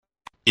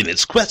In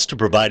its quest to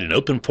provide an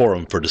open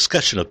forum for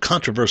discussion of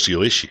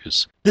controversial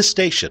issues, this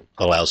station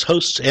allows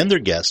hosts and their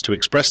guests to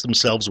express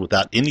themselves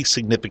without any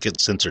significant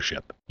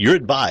censorship. You're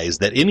advised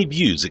that any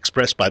views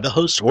expressed by the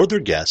hosts or their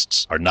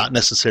guests are not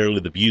necessarily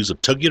the views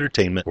of Togi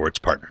Entertainment or its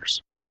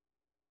partners.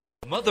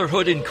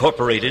 Motherhood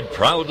Incorporated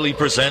proudly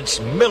presents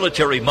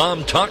Military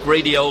Mom Talk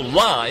Radio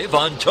live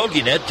on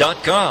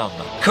TogiNet.com.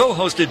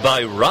 Co-hosted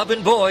by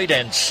Robin Boyd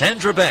and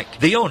Sandra Beck,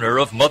 the owner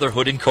of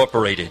Motherhood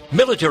Incorporated.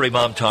 Military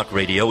Mom Talk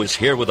Radio is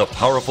here with a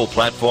powerful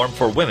platform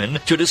for women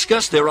to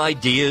discuss their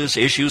ideas,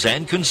 issues,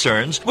 and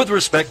concerns with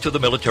respect to the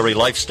military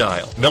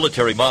lifestyle.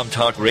 Military Mom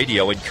Talk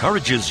Radio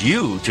encourages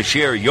you to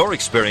share your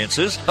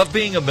experiences of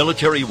being a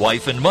military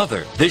wife and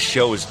mother. This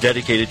show is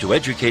dedicated to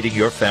educating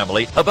your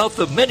family about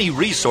the many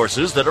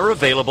resources that are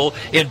available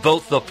in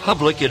both the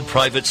public and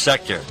private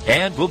sector,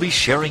 and we'll be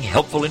sharing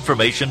helpful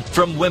information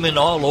from women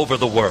all over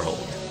the world.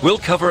 We'll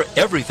cover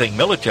everything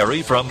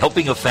military, from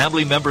helping a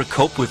family member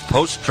cope with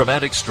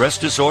post-traumatic stress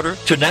disorder,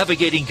 to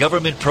navigating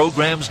government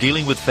programs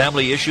dealing with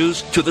family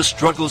issues, to the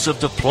struggles of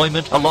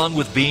deployment, along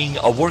with being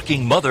a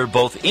working mother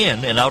both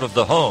in and out of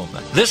the home.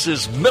 This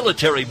is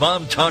Military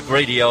Mom Talk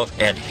Radio,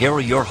 and here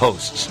are your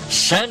hosts,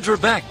 Sandra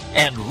Beck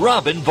and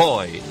Robin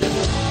Boyd.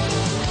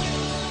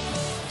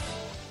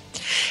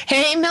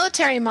 Hey,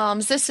 military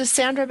moms, this is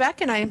Sandra Beck,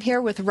 and I am here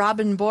with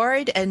Robin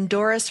Boyd and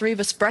Doris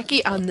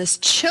Rivas-Brecky on this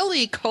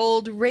chilly,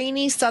 cold,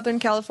 rainy Southern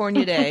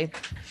California day.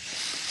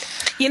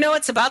 You know,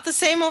 it's about the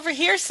same over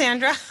here,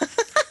 Sandra.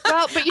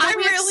 Well, but you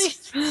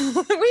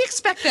know, we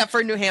expect that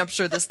for New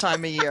Hampshire this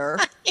time of year.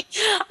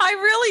 I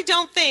really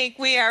don't think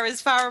we are as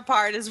far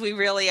apart as we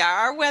really are.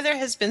 Our weather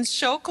has been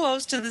so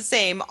close to the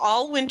same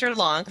all winter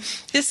long.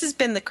 This has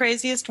been the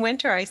craziest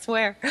winter, I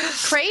swear.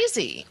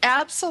 Crazy.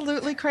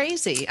 Absolutely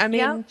crazy. I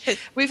mean,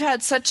 We've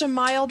had such a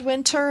mild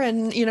winter,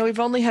 and, you know, we've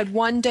only had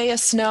one day of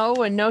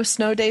snow and no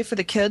snow day for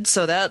the kids,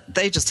 so that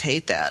they just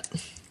hate that.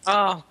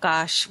 Oh,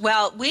 gosh.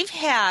 Well, we've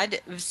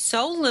had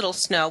so little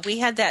snow. We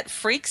had that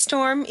freak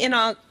storm in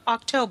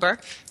October,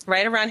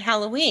 right around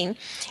Halloween,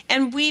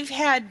 and we've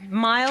had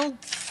mild,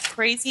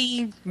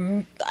 crazy,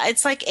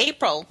 it's like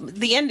April,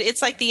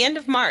 it's like the end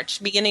of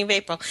March, beginning of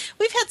April.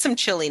 We've had some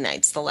chilly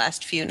nights the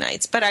last few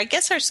nights, but I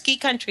guess our ski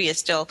country is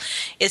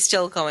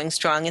still going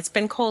strong. It's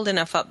been cold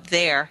enough up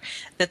there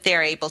that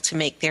they're able to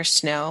make their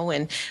snow,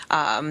 and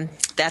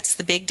that's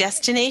the big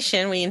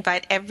destination. We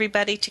invite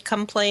everybody to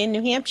come play in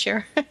New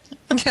Hampshire.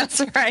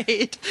 That's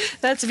right.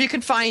 That's if you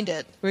can find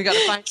it. We got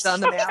to find it on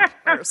the map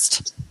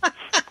first.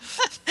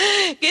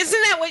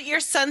 Isn't that what your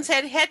son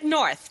said? Head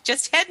north.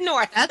 Just head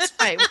north. That's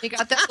right. When you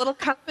got that little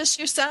compass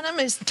you sent him,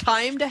 it's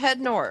time to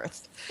head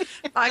north.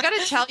 I got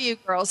to tell you,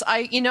 girls,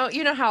 you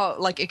know how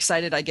like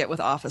excited I get with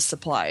office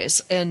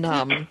supplies, and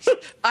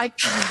I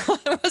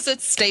was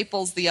at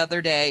Staples the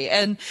other day,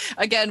 and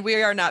again, we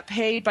are not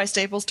paid by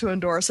Staples to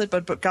endorse it,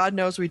 but God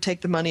knows we'd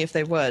take the money if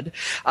they would.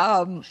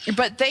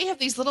 But they have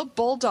these little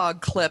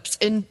bulldog clips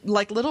in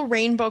like little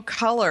rainbow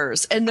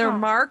colors, and they're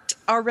marked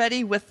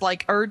already with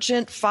like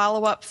urgent,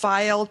 follow-up,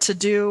 file, to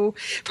do,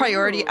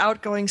 priority,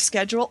 outgoing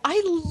schedule.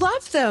 I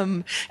love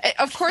them.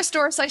 Of course,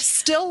 Doris, I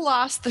still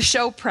lost the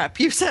show prep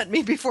you sent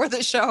me before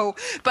the show,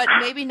 but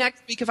maybe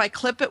next week if I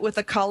clip it with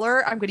a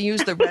color, I'm going to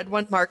use the red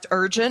one marked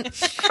urgent.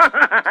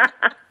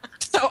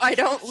 So I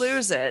don't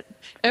lose it.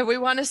 And we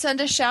want to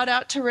send a shout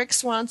out to Rick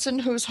Swanson,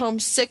 who's home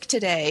sick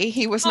today.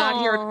 He was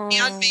not here to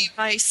hand me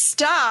my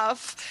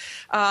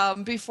stuff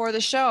before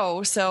the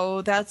show.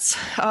 So that's,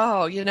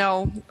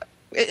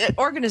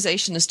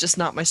 organization is just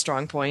not my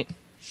strong point.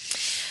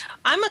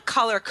 I'm a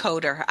color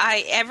coder.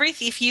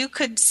 If you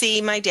could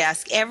see my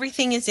desk,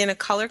 everything is in a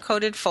color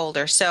coded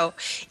folder. So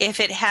if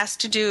it has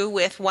to do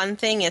with one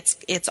thing,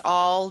 it's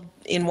all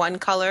in one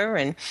color,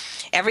 and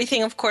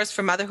everything, of course,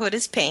 for motherhood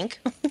is pink.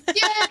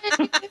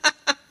 Yay!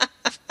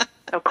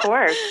 Of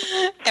course.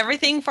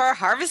 Everything for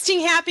harvesting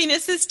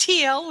happiness is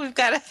teal. We've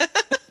got to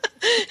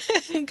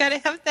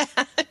have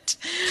that.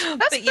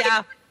 But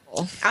yeah.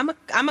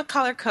 I'm a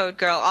color code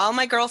girl. All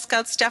my Girl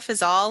Scout stuff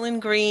is all in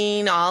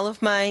green. All of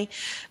I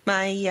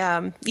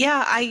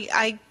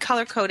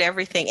color code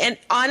everything. And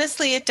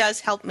honestly, it does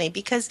help me,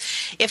 because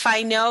if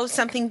I know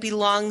something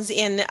belongs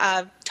in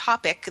a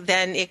topic,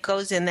 then it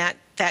goes in that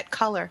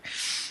color.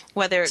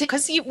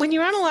 Because when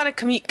you're on a lot of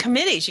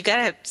committees, you got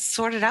to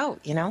sort it out,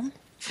 you know.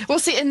 Well,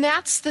 see, and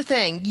that's the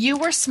thing. You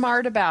were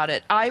smart about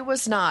it. I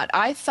was not.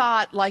 I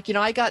thought,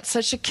 I got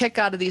such a kick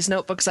out of these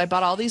notebooks. I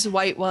bought all these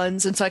white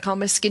ones, and so I call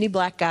them my skinny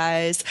black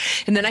guys.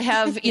 And then I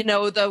have,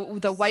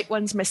 the white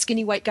ones, my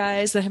skinny white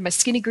guys. Then I have my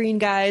skinny green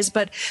guys.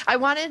 But I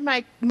wanted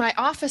my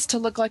office to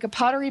look like a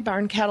Pottery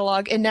Barn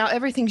catalog, and now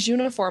everything's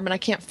uniform, and I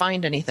can't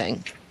find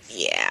anything.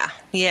 Yeah.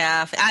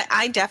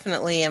 I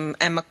definitely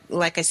am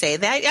like I say,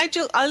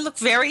 I look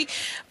very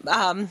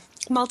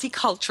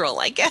multicultural,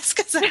 I guess,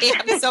 because I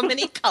have so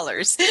many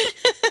colors.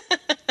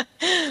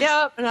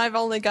 Yep, and I've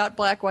only got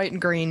black, white, and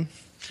green.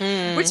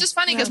 Which is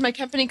funny because my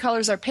company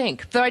colors are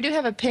pink. Though I do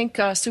have a pink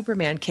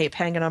Superman cape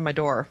hanging on my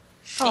door.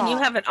 And you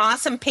have an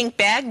awesome pink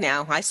bag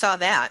now. I saw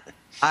that.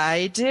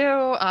 I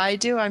do.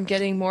 I'm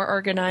getting more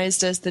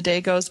organized as the day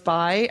goes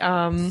by.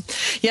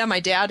 Yeah, my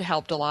dad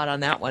helped a lot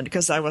on that one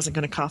because I wasn't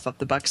going to cough up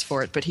the bucks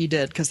for it, but he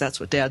did because that's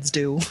what dads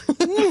do.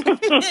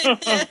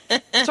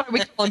 That's why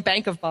we call him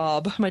Bank of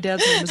Bob. My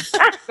dad's name is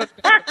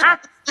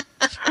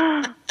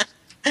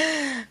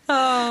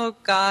Oh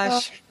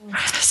gosh.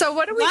 So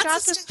what do we Lots got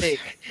of this stuff.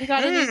 week? We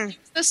got any news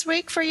this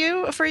week for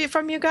you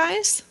from you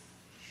guys?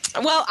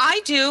 Well,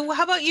 I do.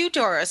 How about you,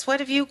 Doris? What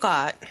have you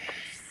got?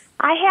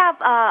 I have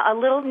a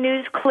little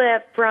news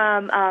clip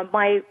from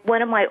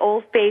one of my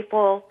old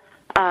faithful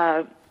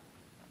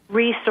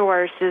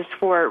resources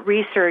for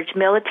research,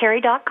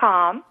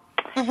 military.com.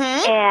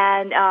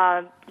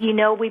 And,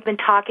 we've been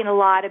talking a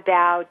lot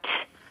about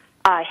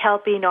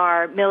helping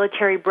our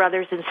military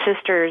brothers and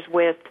sisters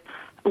with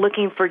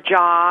looking for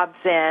jobs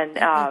and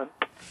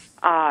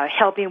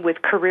helping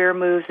with career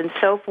moves and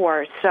so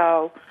forth.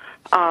 So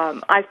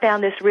I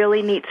found this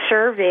really neat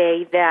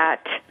survey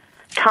that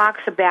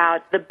talks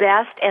about the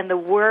best and the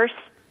worst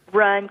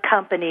run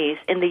companies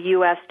in the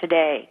U.S.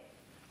 today.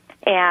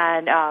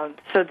 And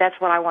so that's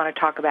what I want to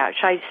talk about.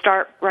 Should I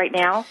start right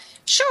now?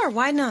 Sure,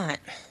 why not?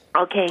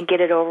 Okay, and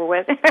get it over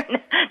with.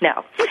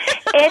 No.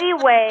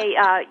 Anyway,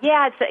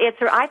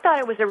 I thought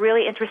it was a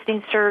really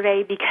interesting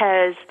survey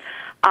because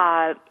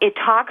it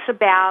talks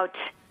about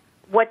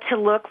what to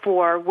look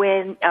for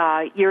when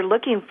you're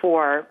looking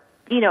for,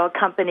 a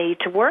company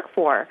to work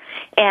for.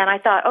 And I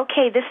thought,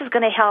 okay, this is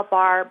going to help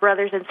our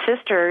brothers and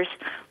sisters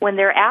when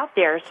they're out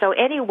there. So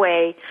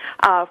anyway,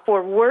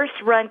 for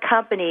worst-run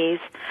companies,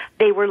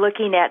 they were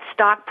looking at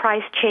stock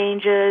price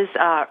changes,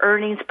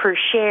 earnings per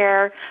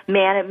share,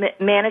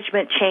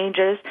 management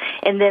changes.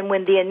 And then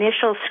when the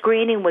initial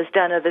screening was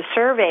done of the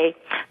survey,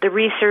 the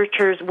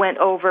researchers went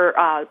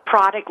over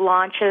product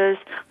launches,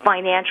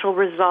 financial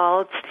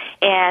results,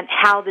 and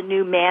how the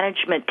new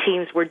management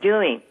teams were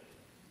doing.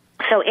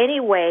 So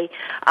anyway,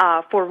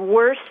 for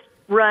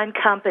worst-run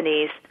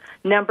companies,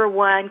 number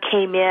one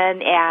came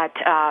in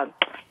at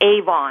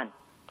Avon.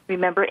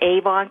 Remember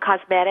Avon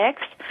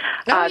Cosmetics?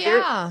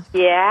 Yeah.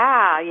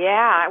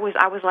 Yeah. I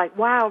was like,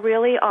 wow,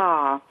 really?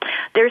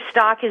 Their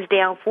stock is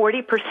down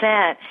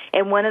 40%,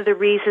 and one of the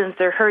reasons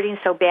they're hurting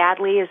so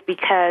badly is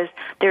because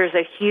there's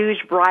a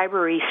huge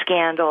bribery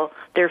scandal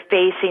they're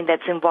facing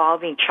that's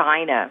involving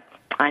China.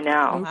 I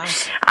know. Wow.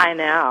 I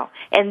know.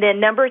 And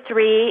then number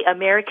three,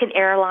 American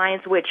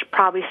Airlines, which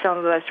probably some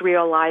of us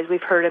realize,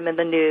 we've heard them in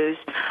the news.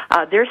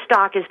 Their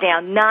stock is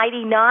down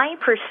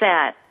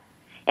 99%,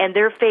 and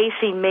they're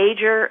facing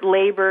major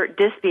labor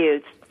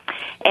disputes.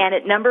 And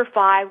at number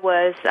five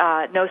was,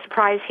 no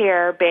surprise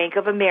here, Bank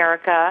of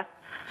America.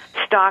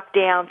 Stock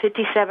down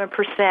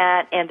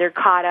 57%, and they're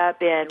caught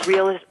up in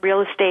real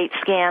estate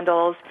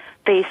scandals,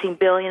 facing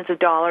billions of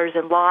dollars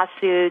in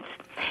lawsuits,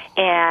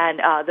 and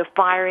the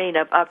firing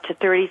of up to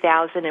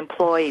 30,000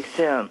 employees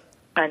soon.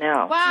 I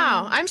know.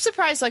 Wow, I'm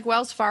surprised. Like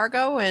Wells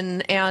Fargo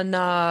and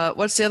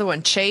what's the other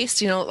one?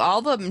 Chase.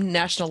 All the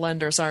national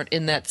lenders aren't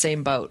in that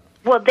same boat.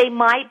 Well, they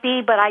might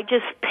be, but I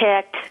just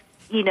picked.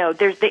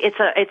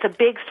 It's a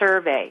big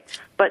survey,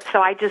 but so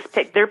I just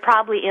picked. They're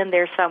probably in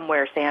there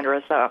somewhere,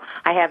 Sandra. So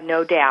I have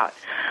no doubt.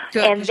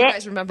 Good, and you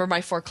guys remember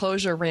my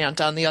foreclosure rant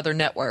on the other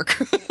network.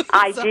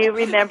 I do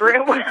remember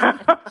it well,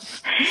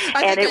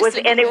 and it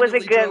was a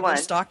good one.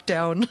 Stock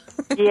down.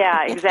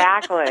 Yeah,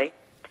 exactly.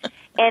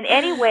 And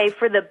anyway,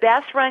 for the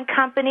best-run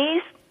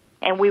companies,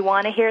 and we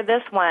want to hear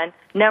this one.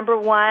 Number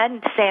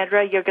one,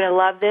 Sandra, you're going to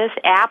love this.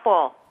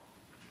 Apple,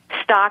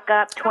 stock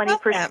up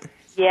 20%.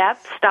 Yep,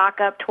 stock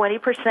up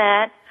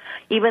 20%.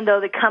 Even though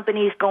the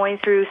company's going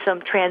through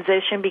some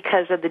transition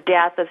because of the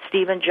death of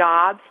Stephen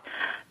Jobs,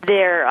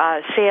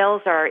 their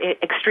sales are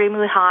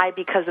extremely high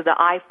because of the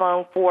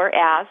iPhone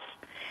 4S,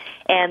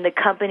 and the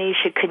company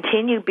should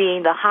continue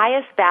being the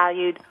highest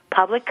valued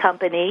public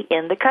company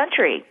in the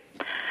country.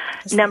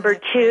 Number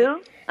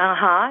two,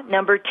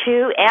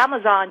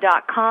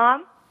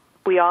 Amazon.com.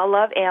 We all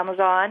love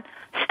Amazon.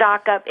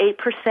 Stock up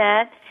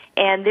 8%,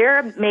 and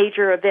their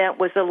major event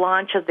was the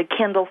launch of the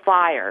Kindle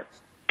Fire.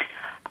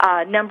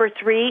 Number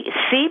three,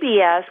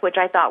 CBS, which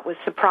I thought was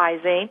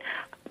surprising,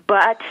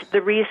 but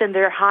the reason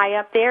they're high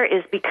up there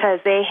is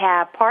because they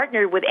have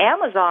partnered with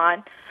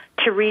Amazon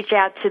to reach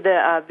out to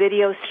the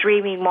video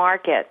streaming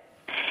market.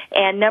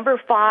 And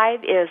number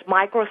five is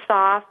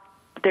Microsoft.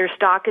 Their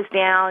stock is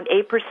down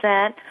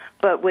 8%,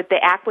 but with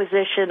the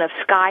acquisition of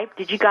Skype,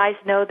 did you guys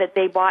know that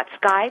they bought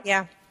Skype?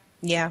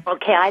 Yeah.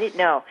 Okay, I didn't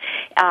know.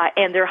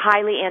 And their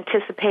highly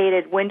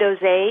anticipated Windows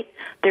 8,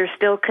 they're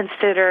still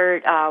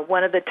considered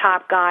one of the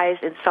top guys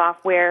in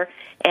software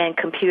and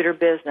computer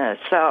business.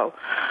 So,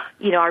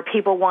 our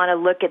people want to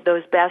look at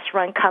those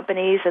best-run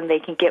companies, and they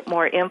can get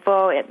more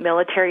info at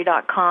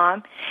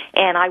military.com.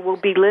 And I will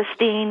be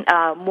listing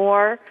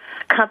more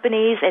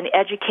companies and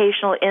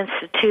educational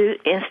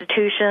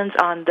institutions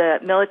on the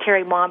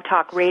Military Mom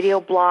Talk radio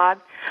blog,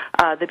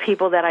 the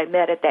people that I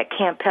met at that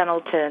Camp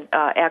Pendleton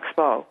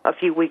Expo a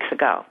few weeks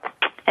ago.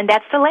 And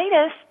that's the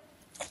latest.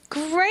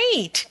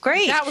 Great.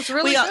 That was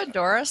really good,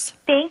 Doris.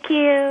 Thank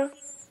you.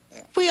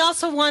 We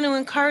also want to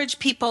encourage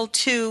people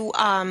to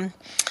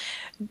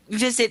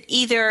visit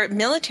either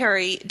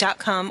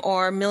military.com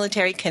or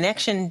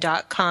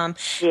militaryconnection.com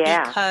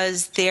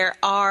because there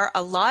are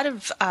a lot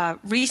of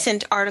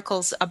recent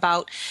articles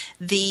about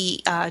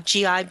the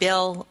GI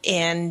Bill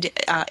and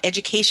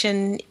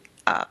education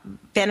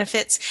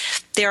benefits.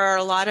 There are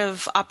a lot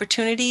of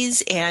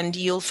opportunities, and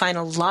you'll find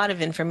a lot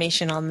of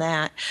information on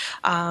that.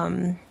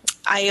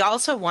 I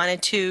also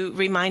wanted to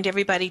remind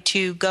everybody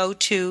to go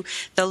to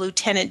the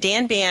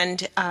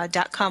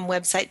LieutenantDanBand.com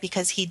website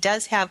because he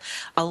does have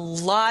a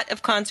lot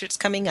of concerts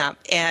coming up,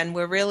 and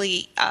we're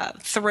really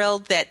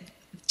thrilled that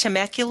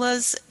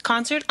Temecula's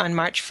concert on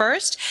March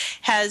 1st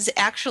has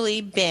actually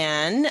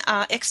been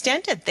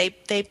extended.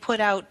 They put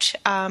out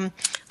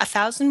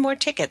 1,000 more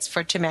tickets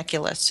for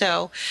Temecula,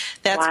 so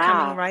that's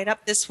coming right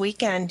up this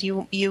weekend.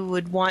 You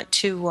would want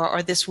to,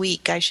 or this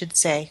week, I should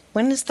say.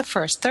 When is the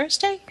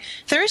 1st?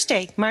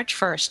 Thursday, March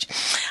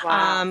 1st.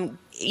 Wow.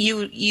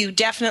 You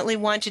definitely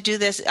want to do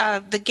this.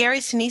 The Gary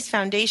Sinise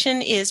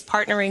Foundation is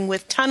partnering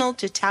with Tunnel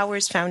to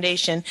Towers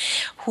Foundation,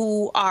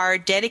 who are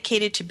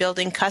dedicated to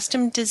building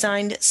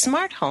custom-designed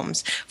smart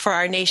homes for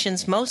our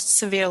nation's most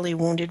severely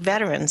wounded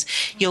veterans.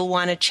 You'll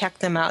want to check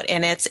them out,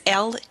 and it's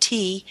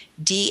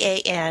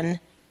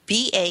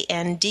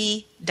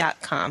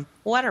LTDANBAND.com.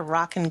 What a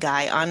rockin'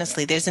 guy,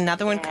 honestly. There's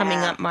another one coming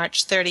up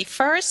March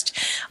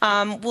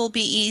 31st. We'll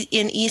be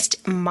in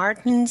East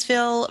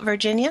Martinsville,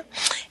 Virginia.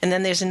 And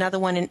then there's another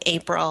one in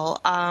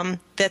April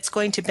that's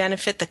going to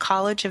benefit the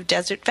College of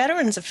Desert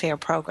Veterans Affairs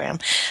program.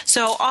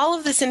 So all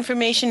of this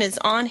information is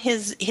on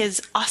his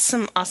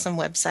awesome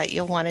website.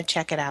 You'll want to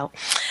check it out.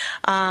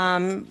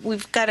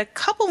 We've got a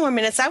couple more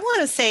minutes. I want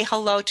to say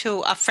hello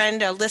to a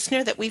friend, a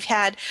listener that we've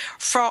had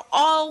for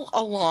all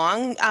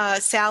along,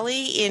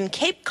 Sally in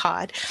Cape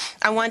Cod.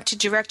 I want to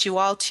direct you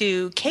all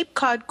to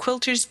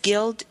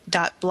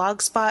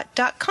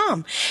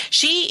CapeCodQuiltersGuild.blogspot.com.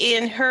 She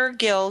and her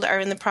guild are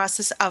in the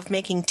process of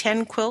making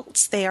 10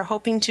 quilts they are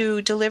hoping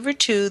to deliver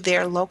to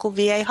their local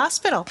VA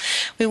hospital.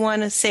 We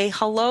want to say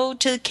hello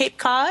to Cape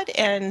Cod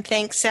and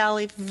thank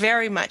Sally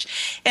very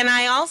much. And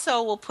I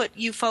also will put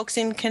you folks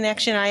in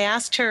connection. I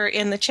asked her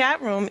in the chat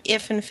room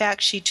if, in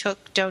fact, she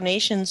took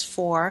donations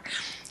for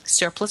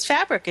surplus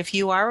fabric. If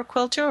you are a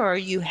quilter or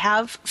you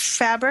have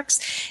fabrics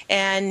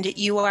and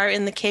you are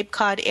in the Cape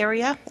Cod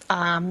area,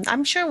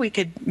 I'm sure we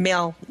could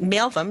mail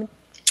them.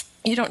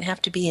 You don't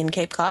have to be in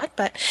Cape Cod,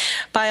 but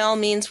by all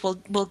means,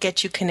 we'll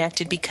get you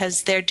connected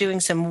because they're doing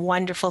some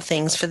wonderful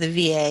things for the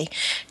VA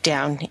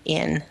down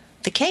in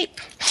the Cape.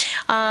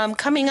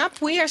 Coming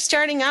up, we are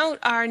starting out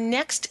our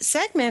next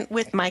segment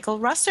with Michael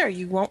Russer.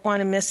 You won't want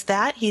to miss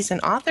that. He's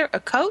an author,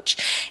 a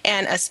coach,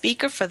 and a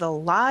speaker for the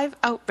Live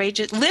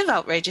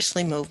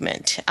Outrageously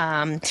movement.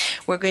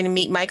 We're going to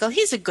meet Michael.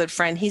 He's a good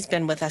friend. He's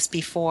been with us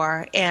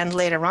before. And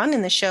later on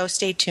in the show,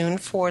 stay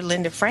tuned for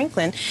Linda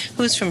Franklin,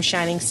 who's from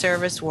Shining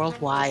Service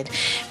Worldwide.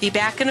 Be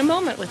back in a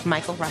moment with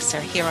Michael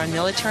Russer here on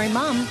Military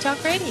Mom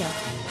Talk Radio.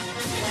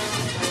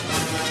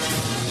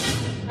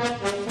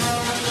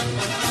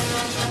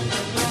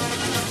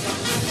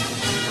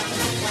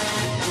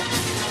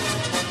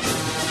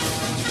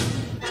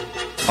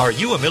 Are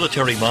you a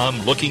military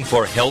mom looking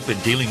for help in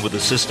dealing with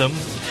the system?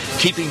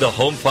 Keeping the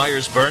home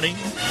fires burning?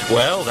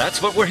 Well,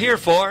 that's what we're here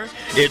for.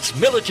 It's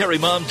Military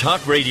Mom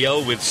Talk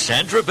Radio with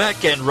Sandra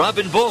Beck and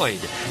Robin Boyd.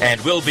 And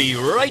we'll be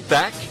right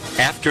back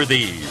after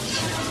these.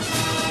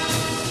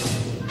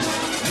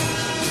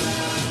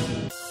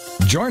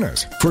 Join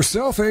us for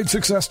Self-Aid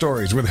Success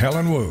Stories with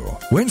Helen Wu.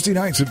 Wednesday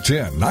nights at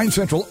 10, 9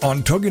 Central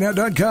on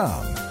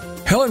TogiNet.com.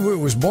 Helen Wu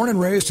was born and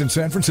raised in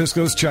San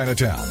Francisco's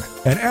Chinatown,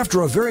 and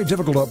after a very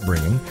difficult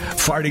upbringing,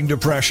 fighting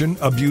depression,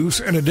 abuse,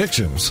 and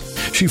addictions,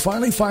 she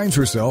finally finds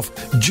herself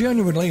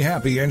genuinely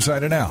happy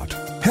inside and out.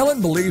 Helen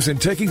believes in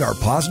taking our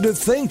positive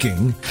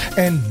thinking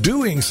and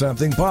doing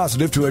something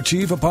positive to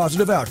achieve a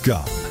positive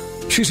outcome.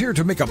 She's here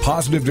to make a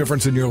positive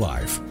difference in your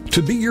life,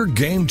 to be your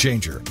game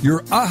changer,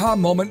 your aha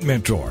moment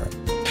mentor.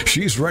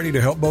 She's ready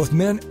to help both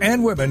men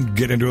and women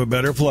get into a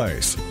better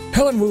place.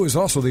 Helen Wu is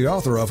also the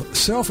author of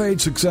Self-Aid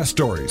Success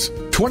Stories,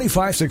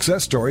 25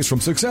 success stories from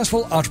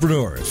successful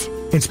entrepreneurs.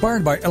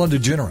 Inspired by Ellen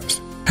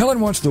DeGeneres, Helen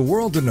wants the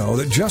world to know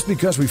that just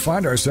because we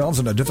find ourselves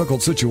in a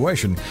difficult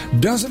situation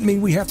doesn't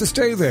mean we have to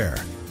stay there.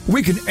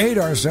 We can aid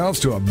ourselves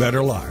to a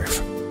better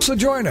life. So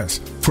join us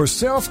for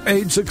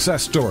Self-Aid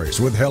Success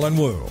Stories with Helen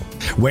Wu.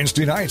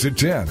 Wednesday nights at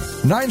 10,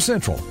 9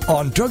 Central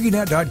on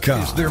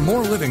TogiNet.com. Is there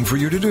more living for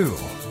you to do?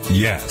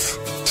 Yes.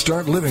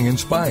 Start living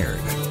inspired.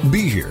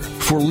 Be here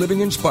for Living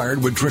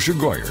Inspired with Tricia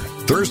Goyer.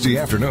 Thursday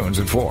afternoons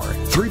at 4,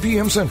 3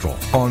 p.m. Central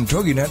on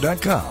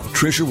TogiNet.com.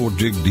 Tricia will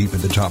dig deep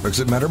into topics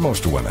that matter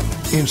most to women,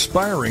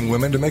 inspiring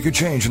women to make a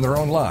change in their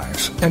own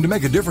lives and to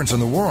make a difference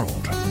in the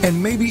world,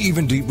 and maybe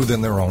even deep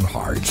within their own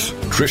hearts.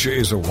 Tricia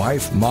is a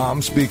wife,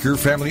 mom, speaker,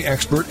 family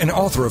expert, and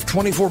author of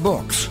 24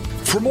 books.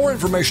 For more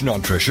information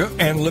on Tricia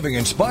and Living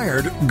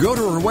Inspired, go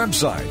to her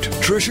website,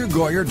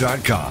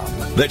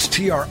 TriciaGoyer.com. That's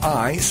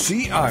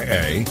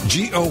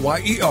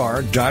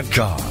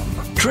TriciaGoyer.com.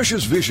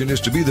 Trisha's vision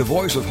is to be the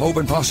voice of hope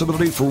and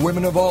possibility for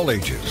women of all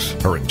ages.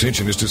 Her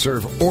intention is to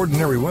serve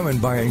ordinary women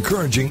by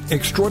encouraging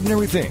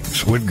extraordinary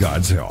things with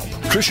God's help.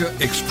 Trisha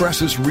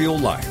expresses real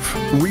life,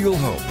 real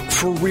hope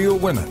for real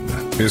women.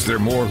 Is there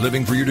more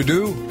living for you to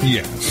do?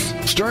 Yes.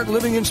 Start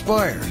living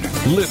inspired.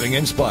 Living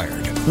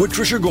Inspired with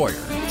Trisha Goyer.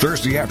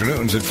 Thursday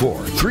afternoons at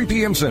 4, 3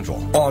 p.m. Central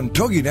on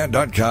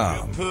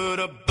TogiNet.com. Put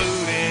a boot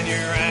in your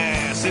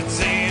ass, it's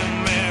the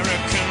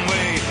American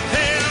way.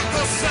 Hey,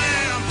 Uncle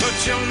Sam,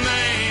 put your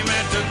name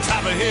at the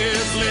top of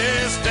his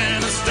list,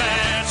 and the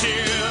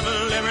Statue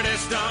of Liberty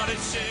started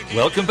shaking.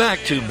 Welcome back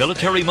to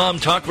Military Mom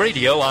Talk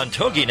Radio on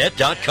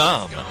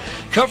TogiNet.com.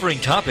 Covering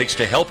topics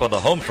to help on the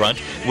home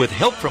front with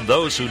help from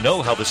those who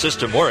know how the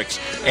system works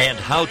and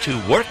how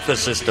to work the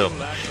system.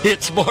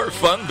 It's more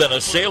fun than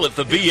a sale at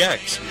the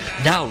BX.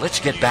 Now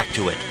let's get back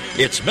to it.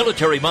 It's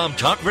Military Mom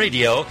Talk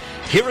Radio.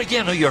 Here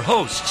again are your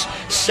hosts,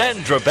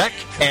 Sandra Beck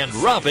and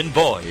Robin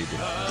Boyd.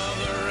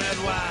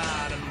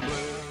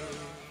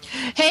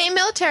 Hey,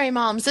 military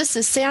moms, this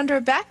is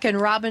Sandra Beck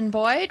and Robin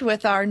Boyd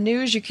with our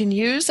News You Can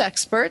Use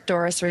expert,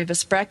 Doris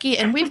Rivas-Brecky,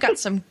 and we've got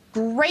some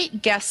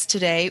great guests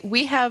today.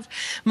 We have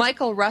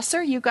Michael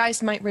Russer. You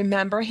guys might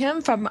remember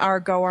him from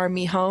our Go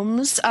Army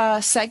Homes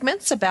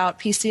segments about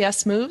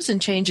PCS moves and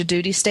change of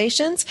duty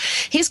stations.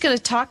 He's going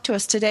to talk to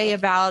us today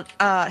about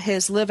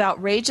his Live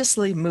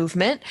Outrageously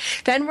movement.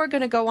 Then we're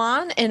going to go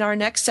on in our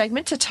next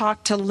segment to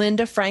talk to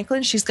Linda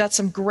Franklin. She's got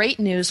some great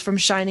news from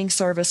Shining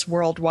Service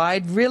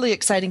Worldwide. Really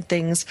exciting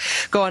things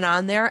going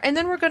on there. And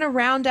then we're going to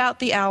round out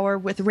the hour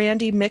with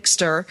Randy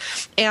Mixter.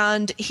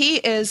 And he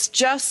is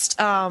just,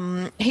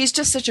 he's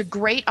just such a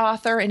great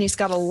author, and he's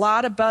got a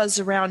lot of buzz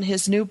around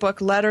his new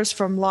book, Letters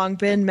from Long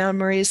Binh,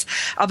 Memories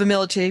of a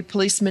Military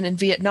Policeman in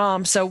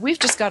Vietnam. So we've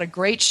just got a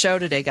great show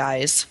today,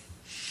 guys.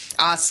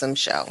 Awesome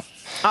show.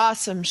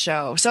 Awesome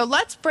show. So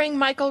let's bring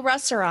Michael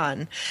Russer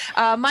on.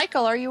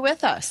 Michael, are you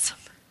with us?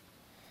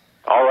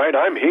 All right,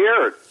 I'm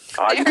here.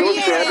 How you doing,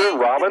 Sandra and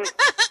Robin?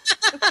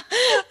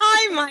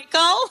 Hi,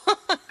 Michael.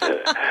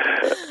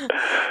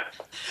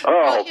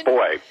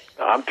 Boy,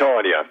 I'm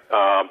telling you,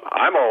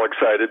 I'm all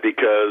excited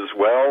because,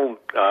 well,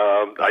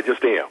 I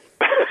just am.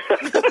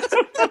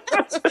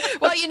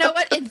 Well, you know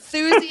what?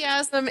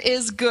 Enthusiasm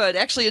is good.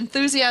 Actually,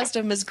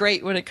 enthusiasm is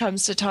great when it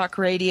comes to talk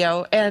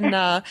radio.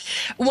 And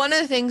one of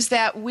the things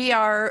that we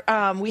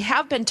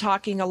have been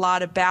talking a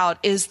lot about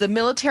is the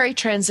military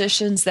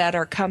transitions that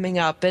are coming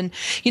up. And,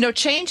 you know,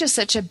 change is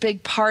such a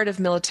big part of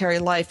military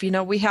life. You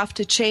know, we have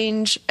to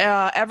change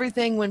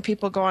everything when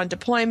people go on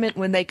deployment,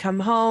 when they come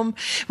home.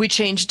 We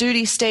change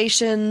duty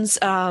stations.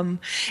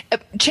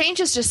 Change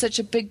is just such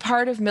a big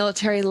part of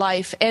military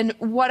life. And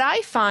what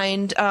I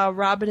find,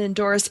 Robin and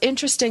Doris,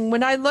 interesting,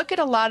 when I look at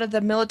a lot of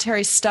the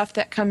military stuff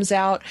that comes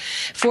out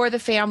for the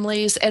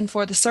families and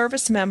for the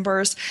service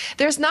members,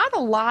 there's not a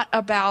lot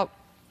about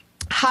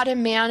how to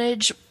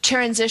manage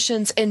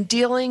transitions and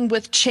dealing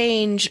with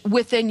change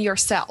within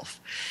yourself.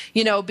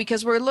 You know,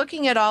 because we're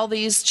looking at all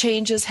these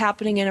changes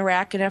happening in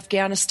Iraq and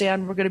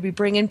Afghanistan. We're going to be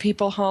bringing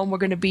people home. We're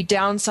going to be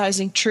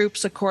downsizing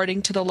troops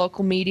according to the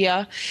local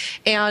media.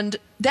 And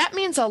that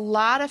means a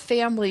lot of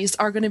families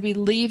are going to be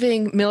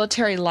leaving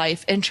military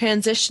life and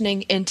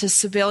transitioning into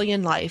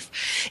civilian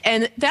life.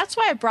 And that's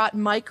why I brought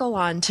Michael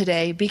on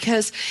today,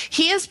 because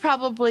he is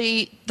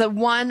probably the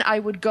one I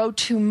would go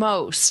to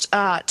most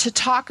to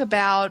talk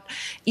about,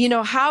 you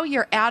know, how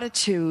your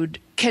attitude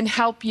can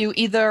help you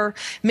either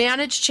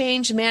manage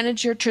change,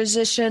 manage your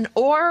transition,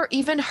 or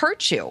even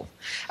hurt you.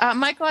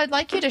 Michael, I'd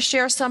like you to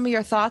share some of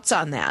your thoughts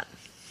on that.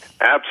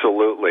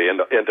 Absolutely, and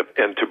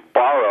to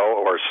borrow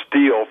or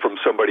steal from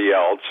somebody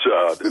else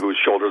whose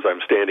shoulders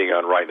I'm standing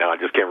on right now, I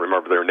just can't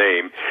remember their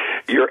name.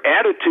 Your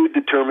attitude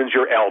determines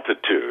your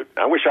altitude.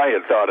 I wish I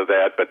had thought of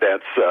that, but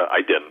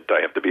I didn't.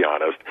 I have to be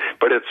honest.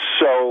 But it's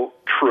so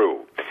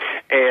true,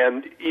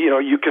 and you know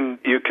you can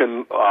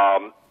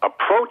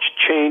approach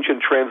change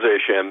and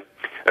transition,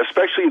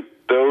 especially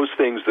those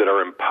things that are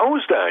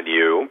imposed on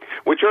you,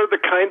 which are the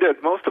kind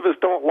that most of us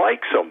don't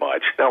like so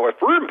much. Now, if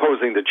we're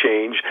imposing the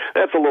change,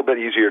 that's a little bit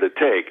easier to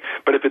take.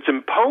 But if it's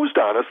imposed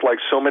on us, like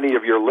so many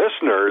of your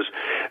listeners,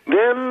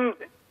 then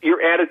your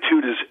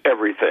attitude is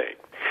everything.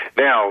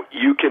 Now,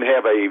 you can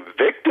have a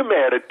victim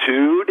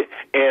attitude,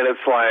 and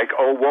it's like,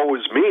 oh, woe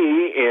is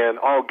me, and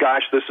oh,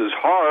 gosh, this is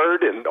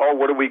hard, and oh,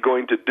 what are we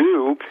going to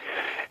do?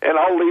 And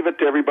I'll leave it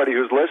to everybody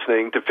who's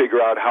listening to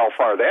figure out how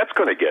far that's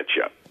going to get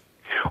you.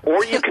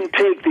 Or you can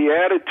take the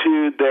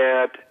attitude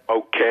that,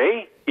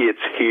 okay,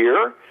 it's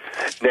here.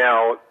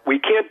 Now, we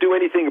can't do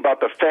anything about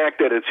the fact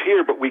that it's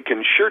here, but we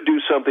can sure do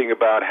something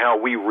about how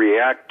we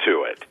react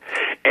to it.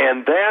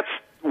 And that's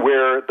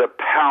where the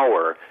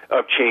power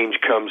of change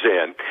comes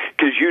in,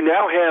 because you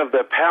now have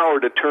the power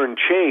to turn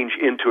change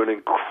into an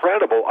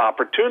incredible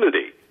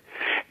opportunity.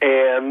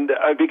 And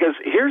because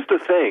here's the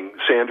thing,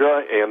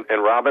 Sandra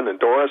and Robin and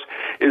Doris,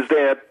 is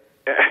that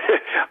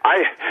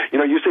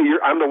You say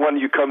I'm the one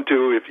you come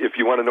to if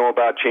you want to know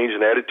about change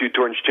and attitude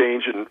towards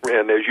change, and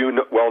as you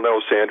well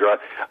know, Sandra,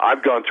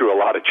 I've gone through a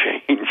lot of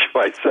change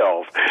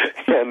myself,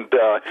 and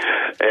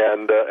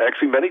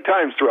actually many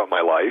times throughout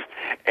my life,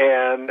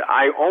 and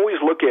I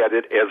always look at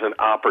it as an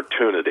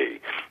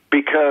opportunity,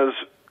 because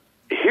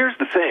here's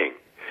the thing.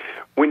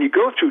 When you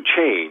go through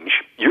change,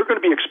 you're going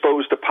to be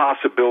exposed to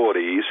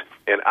possibilities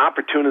and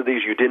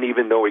opportunities you didn't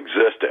even know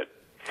existed.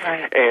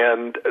 Right.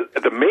 And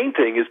the main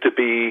thing is to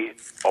be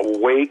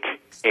awake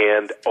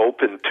and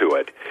open to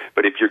it.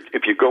 But if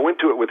you go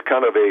into it with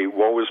kind of a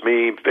woe is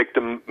me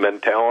victim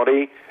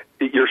mentality,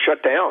 you're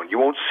shut down. You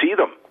won't see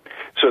them.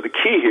 So the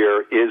key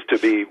here is to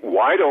be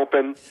wide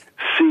open,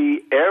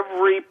 see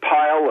every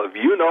pile of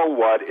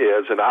you-know-what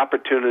is an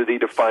opportunity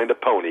to find a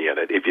pony in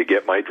it, if you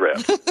get my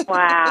drift.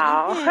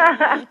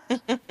 Wow.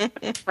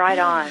 Right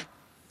on.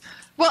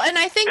 Well, and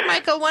I think,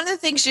 Michael, one of the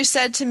things you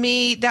said to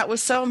me that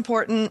was so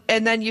important,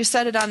 and then you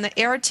said it on the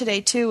air today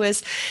too,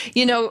 is,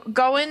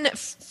 going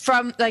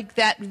from like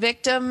that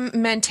victim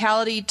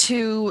mentality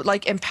to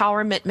like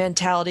empowerment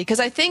mentality.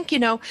 Because I think,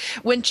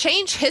 when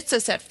change hits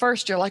us at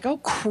first, you're like, oh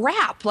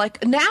crap,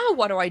 like now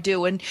what do I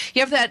do? And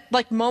you have that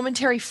like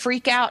momentary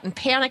freak out and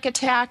panic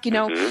attack.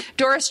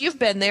 Doris, you've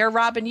been there.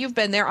 Robin, you've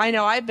been there. I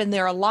know I've been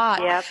there a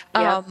lot. Yep.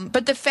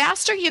 But the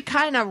faster you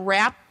kind of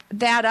wrap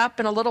that up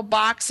in a little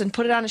box and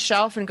put it on a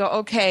shelf and go,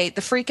 okay,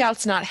 the freak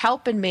out's not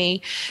helping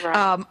me.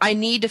 Right. I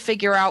need to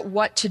figure out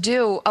what to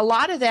do. A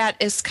lot of that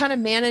is kind of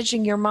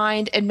managing your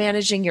mind and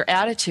managing your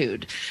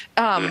attitude.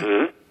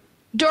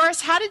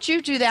 Doris, how did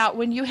you do that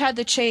when you had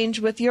the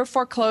change with your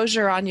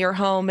foreclosure on your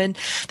home and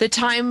the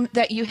time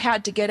that you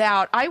had to get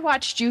out? I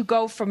watched you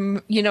go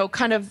from,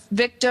 kind of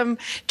victim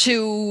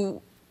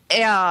to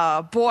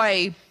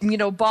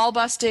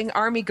ball-busting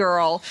army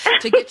girl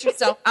to get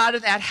yourself out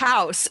of that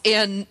house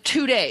in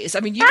 2 days. I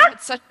mean, you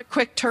had such a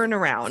quick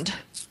turnaround.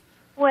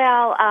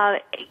 Well,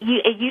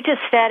 you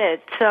just said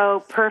it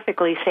so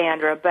perfectly,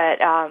 Sandra, but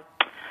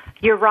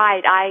you're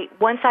right.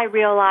 Once I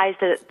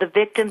realized that the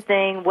victim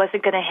thing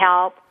wasn't going to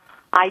help,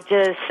 I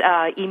just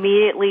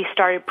immediately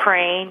started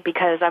praying,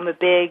 because I'm a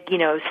big,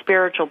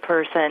 spiritual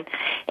person.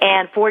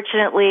 And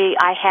fortunately,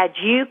 I had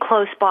you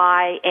close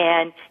by,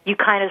 and you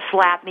kind of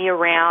slapped me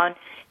around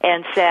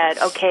and said,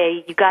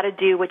 okay, you got to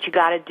do what you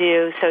got to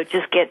do, so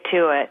just get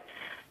to it.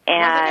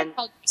 And I think I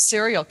called you a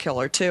serial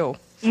killer, too.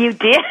 You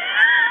did?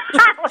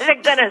 I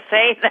wasn't going to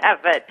say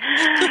that, but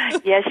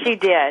yes, you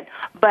did.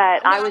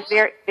 But I was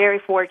very, very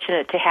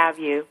fortunate to have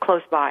you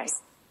close by.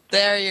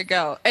 There you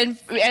go. And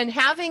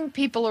having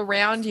people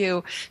around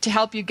you to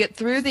help you get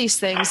through these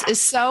things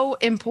is so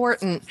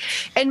important.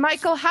 And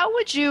Michael, how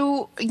would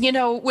you,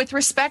 with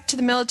respect to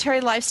the military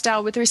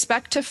lifestyle, with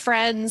respect to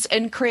friends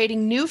and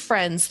creating new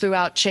friends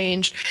throughout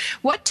change,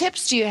 what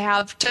tips do you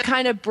have to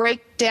kind of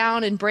break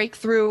down and break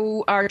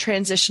through our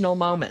transitional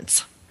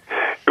moments?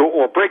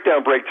 Well,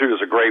 breakdown, breakthrough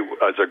is a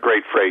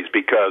great phrase,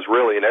 because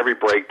really in every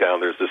breakdown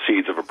there's the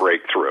seeds of a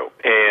breakthrough.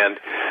 And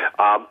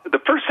the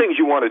first things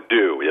you want to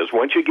do is,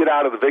 once you get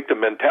out of the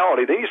victim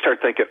mentality, then you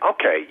start thinking,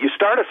 okay, you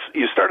start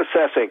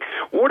assessing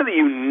what are the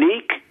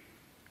unique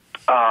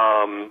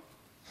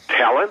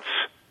talents,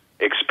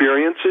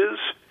 experiences,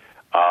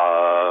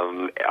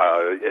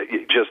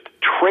 just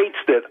traits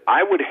that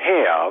I would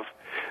have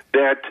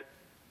that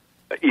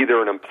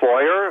either an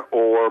employer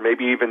or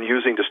maybe even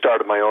using to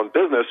start my own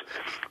business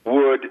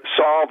would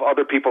solve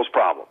other people's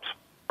problems,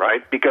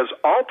 right? Because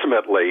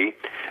ultimately,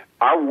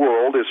 our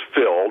world is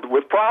filled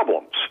with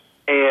problems.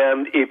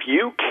 And if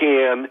you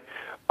can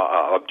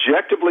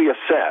objectively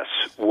assess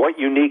what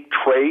unique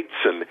traits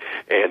and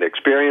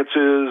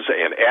experiences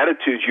and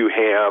attitudes you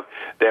have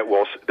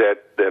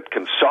that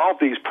can solve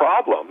these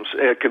problems.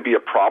 It can be a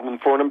problem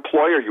for an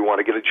employer you want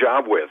to get a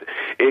job with.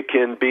 It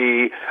can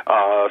be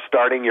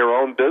starting your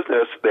own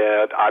business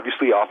that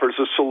obviously offers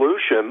a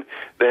solution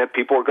that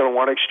people are going to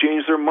want to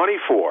exchange their money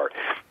for.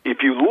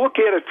 If you look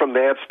at it from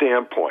that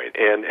standpoint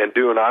and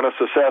do an honest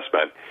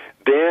assessment,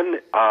 then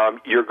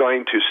you're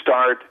going to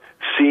start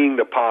seeing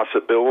the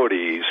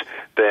possibilities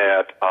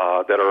that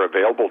are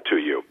available to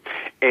you.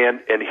 And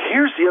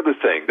here's the other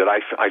thing that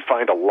I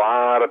find a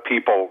lot of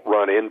people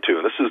run into,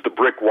 and this is the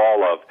brick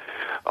wall of,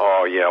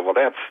 oh yeah, well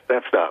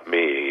that's not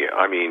me.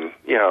 I mean,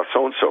 yeah,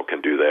 so-and-so can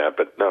do that,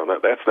 but no,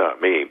 that's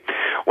not me.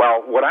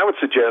 Well, what I would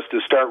suggest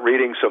is start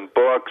reading some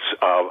books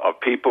of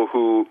people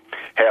who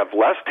have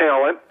less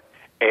talent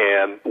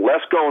and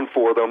less going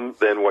for them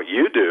than what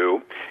you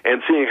do,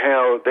 and seeing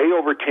how they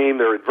overcame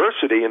their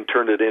adversity and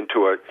turned it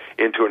into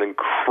an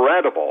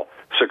incredible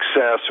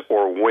success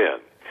or win.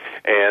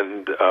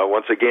 And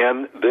once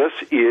again, this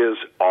is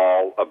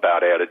all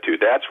about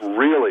attitude. That's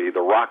really the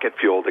rocket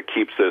fuel that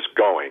keeps this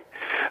going.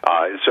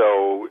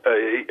 So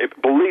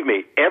believe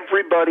me,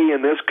 everybody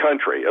in this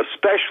country,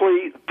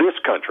 especially this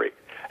country,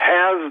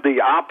 has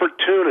the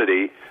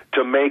opportunity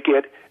to make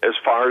it as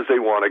far as they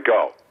want to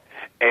go.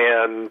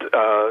 And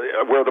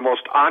we're the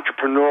most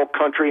entrepreneurial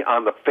country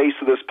on the face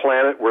of this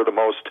planet. We're the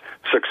most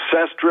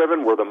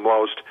success-driven. We're the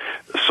most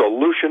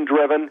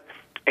solution-driven.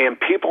 And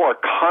people are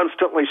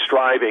constantly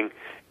striving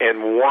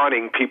and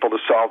wanting people to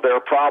solve their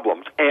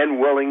problems and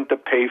willing to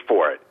pay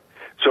for it.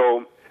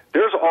 So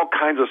there's all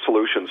kinds of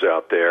solutions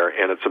out there,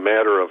 and it's a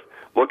matter of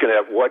looking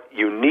at what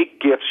unique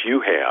gifts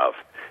you have,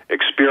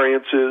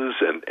 experiences,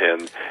 and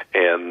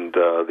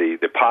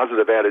the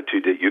positive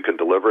attitude that you can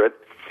deliver it,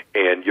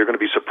 and you're going to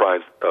be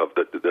surprised at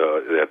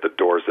the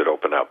doors that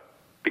open up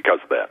because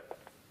of that.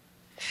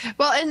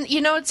 Well, and,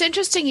 it's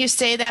interesting you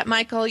say that,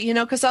 Michael,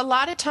 because a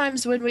lot of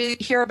times when we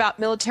hear about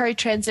military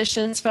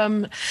transitions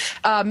from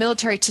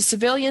military to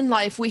civilian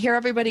life, we hear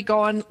everybody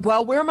going,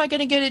 well, where am I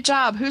going to get a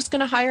job? Who's going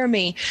to hire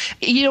me?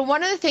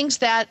 One of the things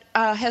that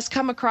has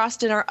come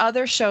across in our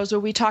other shows where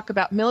we talk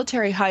about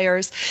military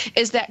hires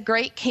is that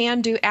great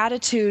can-do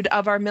attitude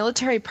of our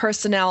military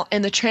personnel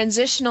and the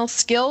transitional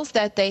skills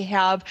that they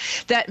have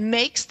that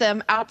makes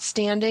them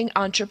outstanding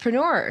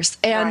entrepreneurs.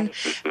 And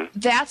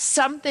that's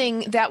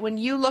something that when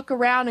you look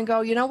around and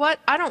go, you know what?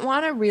 I don't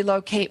want to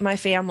relocate my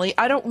family.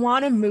 I don't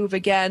want to move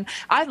again.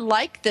 I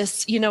like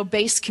this,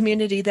 base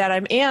community that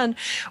I'm in.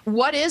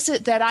 What is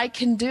it that I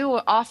can do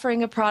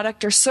offering a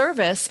product or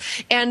service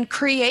and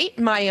create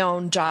my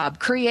own job,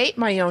 create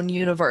my own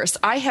universe?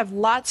 I have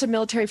lots of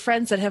military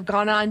friends that have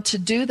gone on to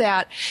do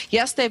that.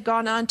 Yes, they've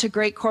gone on to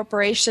great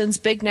corporations,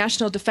 big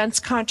national defense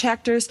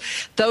contractors.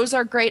 Those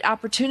are great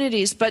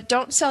opportunities, but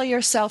don't sell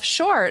yourself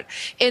short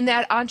in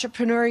that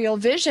entrepreneurial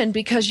vision,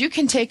 because you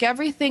can take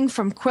everything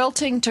from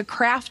quilting to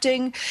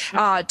crafting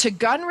to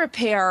gun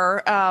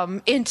repair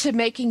into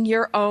making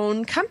your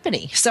own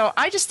company. So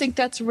I just think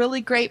that's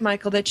really great,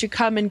 Michael, that you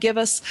come and give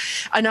us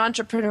an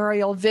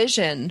entrepreneurial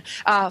vision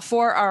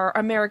for our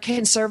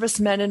American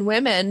servicemen and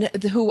women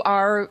who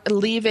are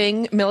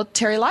leaving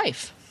military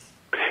life.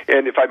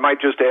 And if I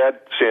might just add,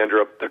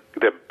 Sandra,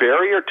 the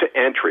barrier to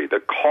entry,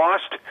 the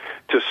cost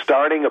to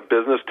starting a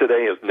business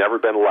today has never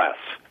been less,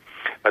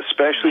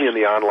 especially in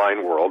the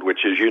online world,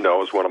 which, as you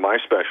know, is one of my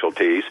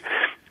specialties.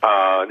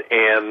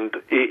 And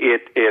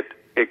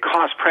it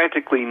costs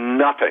practically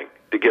nothing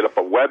to get up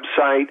a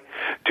website,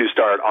 to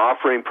start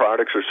offering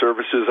products or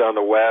services on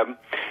the web,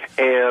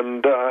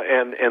 and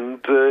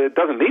it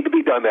doesn't need to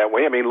be done that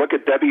way. I mean, look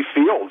at Debbie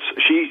Fields.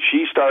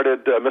 She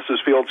started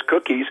Mrs. Fields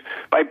Cookies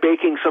by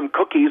baking some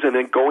cookies and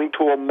then going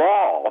to a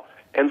mall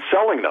and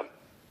selling them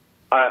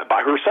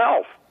by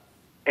herself.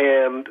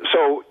 And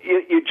so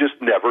you just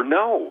never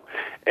know.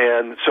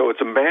 And so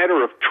it's a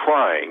matter of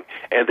trying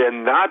and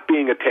then not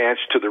being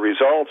attached to the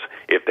results.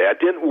 If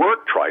that didn't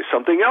work, try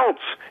something else.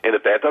 And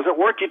if that doesn't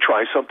work, you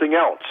try something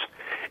else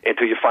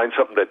until you find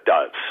something that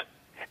does.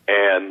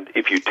 And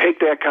if you take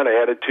that kind of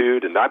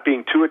attitude and not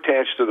being too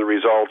attached to the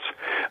results,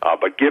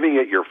 but giving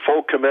it your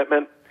full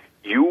commitment,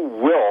 you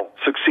will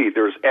succeed.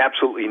 There's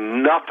absolutely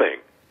nothing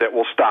that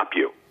will stop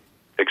you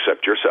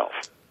except yourself.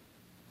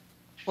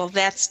 Well,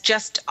 that's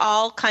just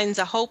all kinds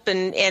of hope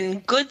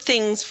and good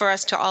things for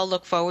us to all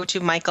look forward to,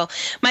 Michael.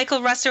 Michael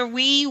Russer,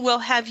 we will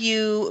have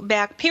you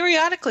back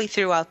periodically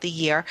throughout the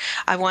year.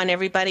 I want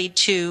everybody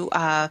to,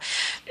 by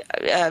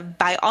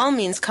all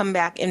means, come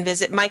back and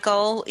visit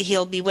Michael.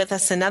 He'll be with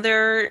us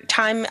another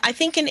time. I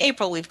think in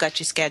April we've got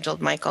you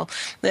scheduled, Michael.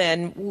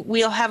 And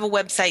we'll have a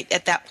website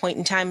at that point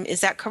in time.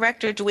 Is that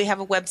correct, or do we have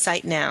a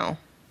website now?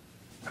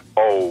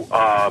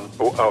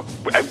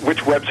 Which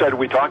website are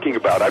we talking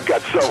about? I've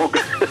got so.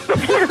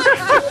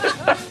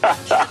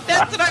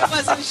 That's what I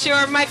wasn't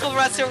sure. Michael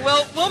Russer,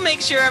 we'll make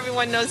sure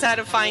everyone knows how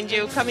to find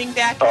you. Coming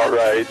back. All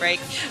right. Break.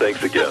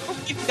 Thanks again.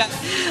 We've got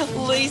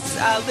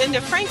Linda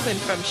Franklin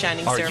from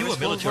Shining Are Service. you a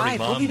military Worldwide.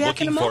 mom We'll be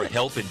back in looking a for moment.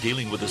 help in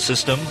dealing with the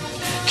system?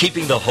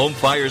 Keeping the home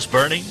fires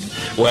burning?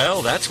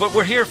 Well, that's what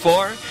we're here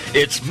for.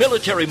 It's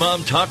Military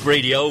Mom Talk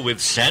Radio with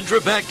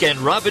Sandra Beck and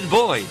Robin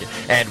Boyd.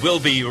 And we'll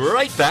be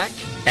right back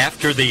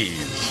after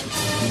these.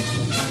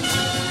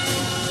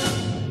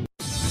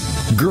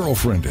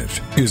 Girlfriend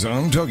It is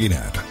on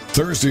TogiNet.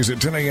 Thursdays at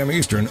 10 a.m.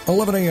 Eastern,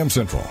 11 a.m.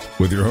 Central,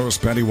 with your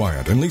hosts Patty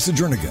Wyatt and Lisa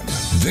Jernigan.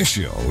 This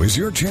show is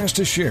your chance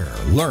to share,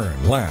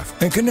 learn, laugh,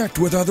 and connect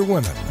with other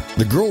women.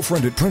 The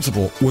Girlfriend It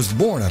principle was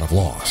born out of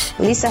loss.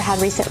 Lisa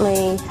had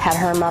recently had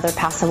her mother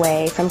pass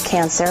away from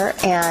cancer,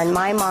 and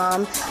my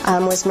mom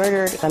was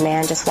murdered. A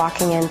man just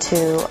walking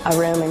into a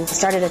room and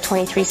started a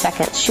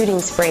 23-second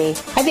shooting spree.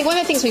 I think one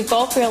of the things we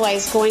both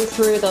realized going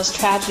through those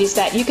tragedies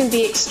that you can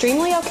be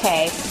extremely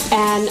okay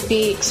and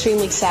be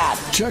extremely sad.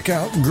 Check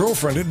out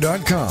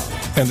girlfriendit.com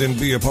and then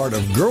be a part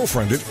of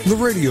Girlfriend It, the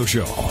radio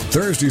show.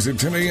 Thursdays at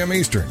 10 a.m.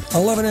 Eastern,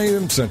 11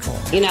 a.m. Central.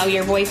 You know,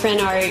 your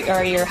boyfriend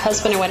or your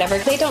husband or whatever,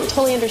 they don't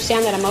totally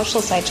understand that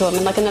emotional side to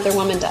them like another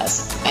woman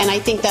does. And I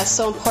think that's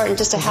so important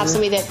just to have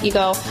somebody that you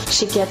go,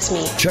 she gets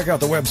me. Check out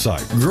the website,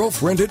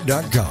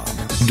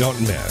 girlfriendit.com. Don't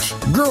miss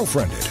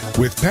Girlfriend It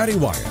with Patty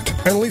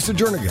Wyatt and Lisa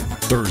Jernigan.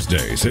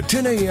 Thursdays at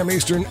 10 a.m.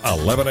 Eastern,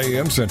 11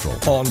 a.m. Central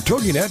on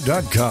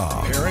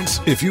TogiNet.com. Parents,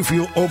 if you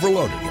feel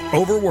overloaded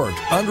overworked,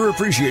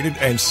 underappreciated,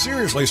 and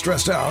seriously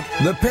stressed out,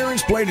 The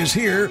Parents Plate is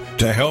here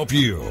to help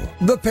you.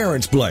 The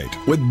Parents Plate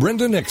with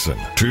Brenda Nixon.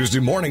 Tuesday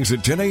mornings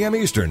at 10 a.m.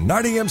 Eastern,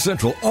 9 a.m.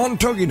 Central on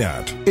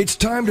TogiNet. It's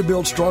time to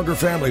build stronger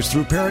families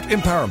through parent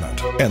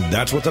empowerment. And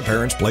that's what The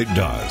Parents Plate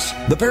does.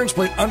 The Parents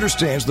Plate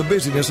understands the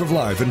busyness of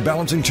life and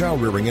balancing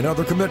child rearing and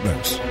other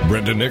commitments.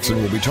 Brenda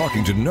Nixon will be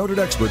talking to noted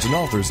experts and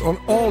authors on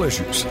all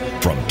issues,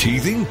 from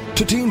teething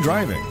to teen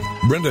driving.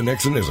 Brenda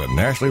Nixon is a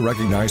nationally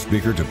recognized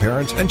speaker to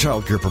parents and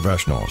child care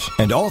professionals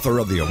and author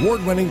of the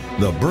award-winning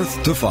The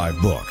Birth to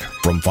 5 book.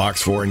 From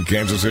Fox 4 in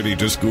Kansas City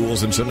to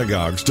schools and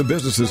synagogues to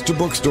businesses to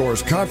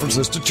bookstores,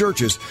 conferences to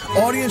churches,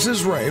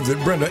 audiences rave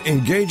that Brenda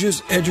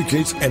engages,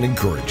 educates, and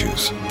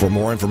encourages. For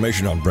more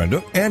information on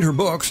Brenda and her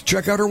books,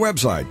 check out her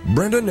website,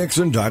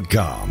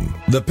 BrendaNixon.com.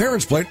 The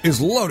Parents Plate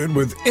is loaded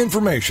with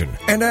information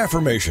and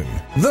affirmation.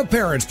 The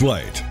Parents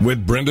Plate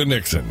with Brenda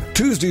Nixon.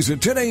 Tuesdays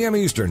at 10 a.m.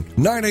 Eastern,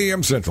 9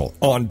 a.m. Central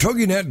on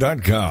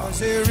TogiNet.com.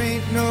 There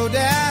ain't no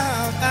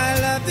doubt I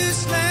love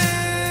this land.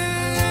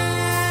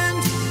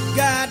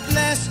 God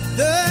bless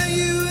the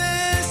USA.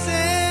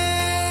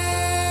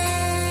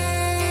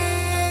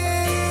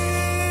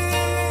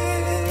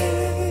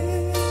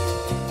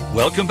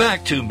 Welcome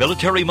back to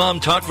Military Mom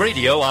Talk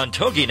Radio on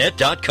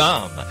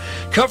TogiNet.com.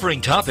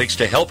 Covering topics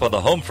to help on the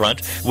home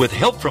front with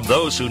help from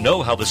those who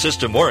know how the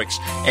system works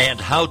and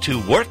how to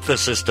work the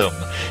system.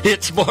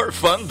 It's more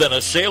fun than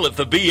a sale at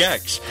the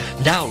BX.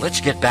 Now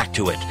let's get back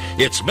to it.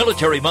 It's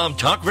Military Mom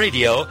Talk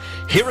Radio.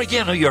 Here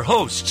again are your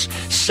hosts,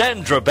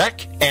 Sandra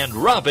Beck and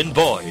Robin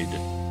Boyd.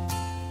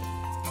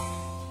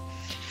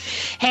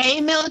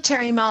 Hey,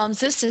 military moms,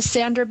 this is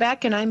Sandra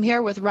Beck, and I'm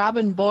here with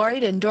Robin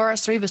Boyd and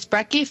Doris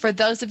Rivas-Brecky. For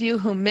those of you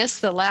who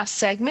missed the last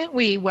segment,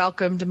 we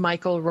welcomed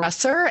Michael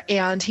Russer,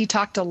 and he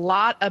talked a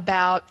lot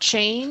about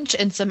change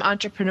and some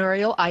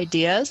entrepreneurial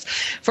ideas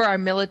for our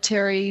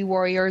military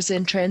warriors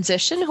in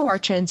transition who are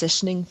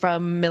transitioning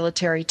from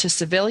military to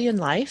civilian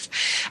life.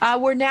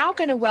 We're now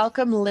going to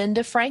welcome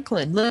Linda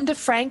Franklin. Linda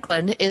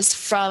Franklin is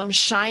from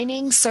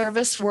Shining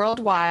Service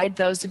Worldwide.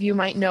 Those of you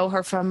might know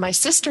her from my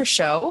sister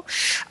show,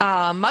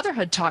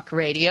 Motherhood Talk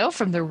Radio,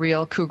 from The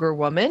Real Cougar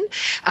Woman.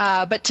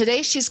 But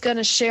today she's going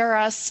to share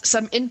us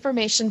some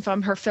information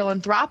from her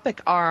philanthropic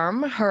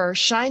arm, her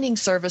Shining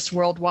Service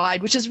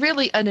Worldwide, which is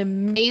really an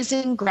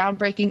amazing,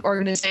 groundbreaking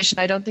organization.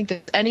 I don't think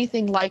there's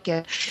anything like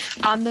it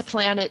on the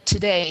planet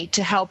today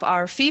to help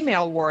our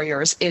female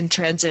warriors in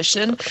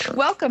transition.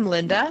 Welcome,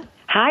 Linda.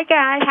 Hi,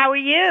 guys. How are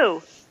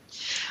you?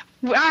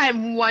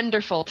 I'm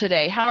wonderful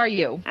today. How are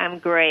you? I'm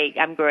great.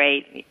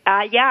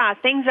 Yeah,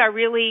 things are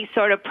really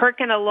sort of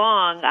perking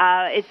along.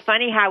 It's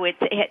funny how it's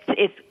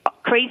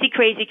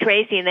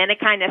crazy, and then it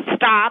kind of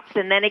stops,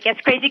 and then it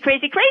gets crazy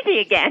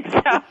again.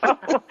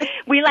 So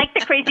we like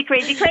the crazy.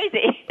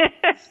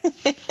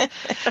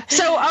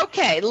 So,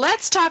 okay,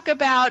 let's talk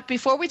about,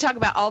 before we talk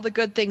about all the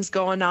good things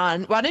going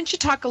on, why don't you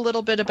talk a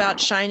little bit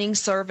about Shining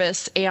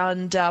Service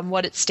and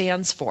what it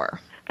stands for?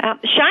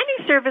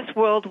 Shining Service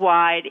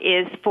Worldwide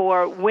is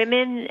for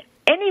women,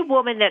 any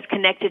woman that's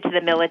connected to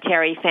the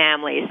military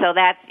family. So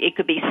that it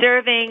could be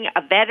serving,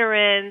 a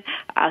veteran,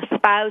 a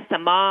spouse, a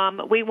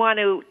mom. We want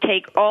to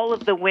take all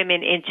of the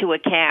women into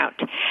account.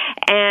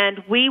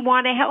 And we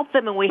want to help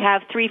them, and we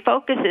have 3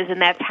 focuses,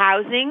 and that's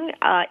housing,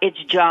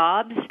 it's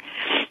jobs,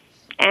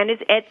 and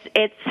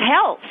it's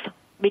health.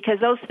 Because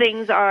those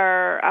things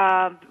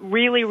are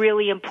really,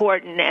 really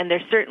important, and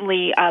they're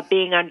certainly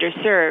being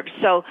underserved.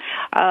 So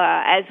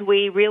as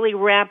we really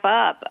ramp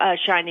up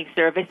Shining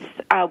Service,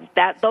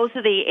 those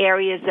are the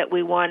areas that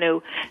we want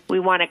to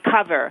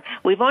cover.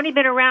 We've only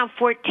been around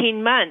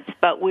 14 months,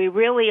 but we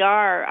really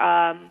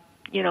are,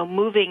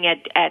 moving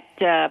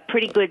at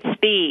pretty good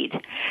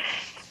speed.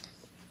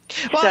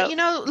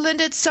 Well,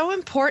 Linda, it's so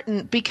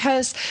important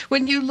because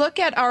when you look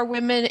at our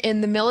women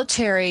in the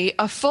military,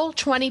 a full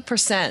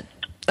 20%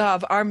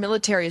 of our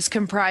military is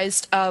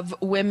comprised of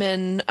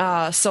women,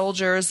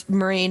 soldiers,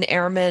 Marine,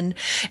 airmen,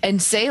 and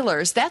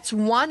sailors. That's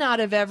 1 out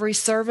of every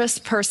service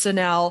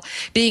personnel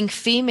being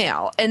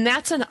female. And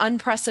that's an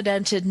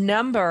unprecedented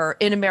number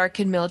in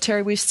American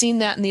military. We've seen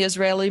that in the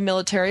Israeli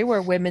military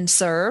where women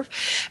serve.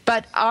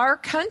 But our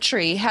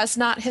country has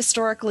not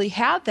historically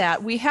had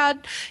that. We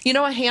had,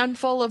 a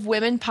handful of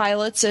women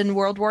pilots in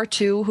World War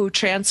II who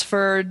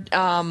transferred,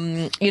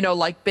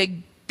 like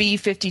big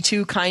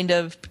B-52 kind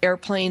of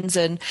airplanes,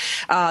 and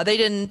they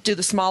didn't do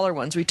the smaller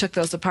ones. We took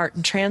those apart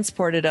and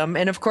transported them.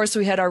 And of course,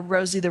 we had our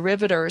Rosie the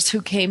Riveters who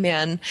came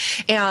in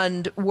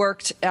and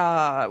worked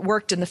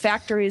in the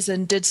factories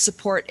and did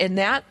support in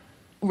that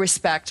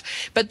respect.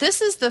 But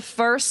this is the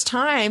first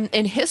time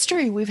in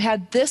history we've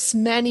had this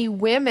many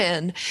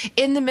women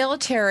in the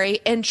military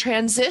and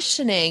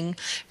transitioning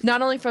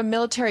not only from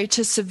military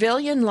to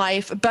civilian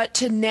life, but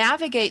to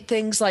navigate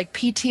things like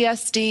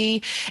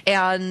PTSD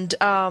and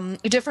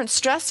different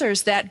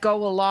stressors that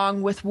go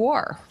along with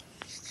war.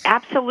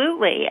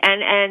 Absolutely,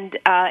 and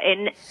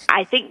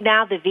I think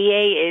now the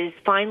VA is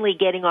finally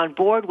getting on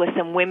board with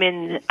some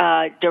women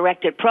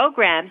directed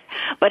programs,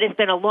 but it's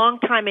been a long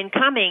time in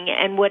coming,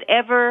 and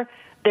whatever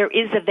there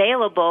is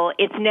available,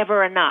 it's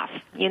never enough.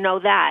 You know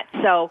that.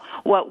 So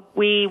what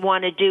we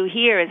want to do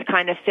here is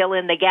kind of fill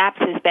in the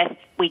gaps as best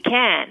we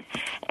can.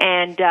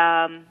 And,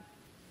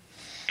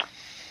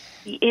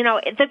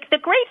 the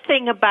great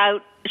thing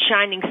about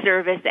Shining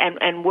Service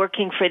and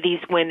working for these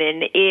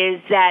women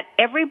is that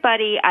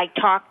everybody I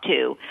talk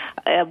to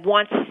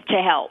wants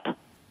to help.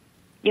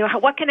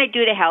 What can I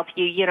do to help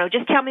you?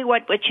 Just tell me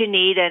what you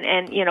need,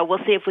 and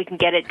we'll see if we can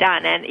get it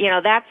done. And,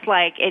 that's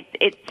like,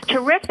 it's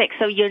terrific.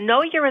 So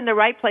you're in the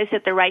right place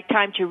at the right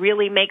time to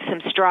really make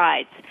some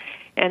strides.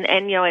 And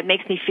it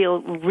makes me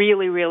feel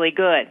really, really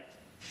good.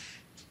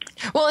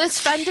 Well, it's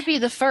fun to be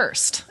the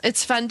first.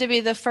 It's fun to be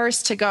the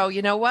first to go,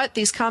 you know what?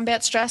 These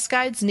combat stress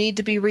guides need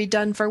to be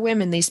redone for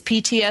women. These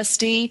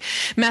PTSD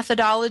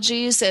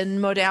methodologies and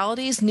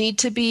modalities need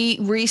to be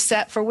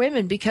reset for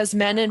women because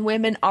men and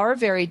women are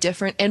very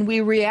different and we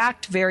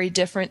react very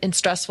different in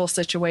stressful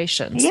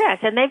situations. Yes,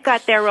 and they've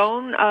got their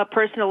own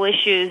personal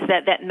issues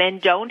that men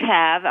don't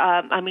have.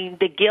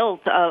 The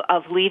guilt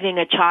of leaving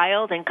a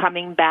child and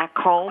coming back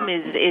home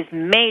is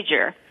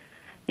major.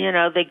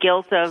 The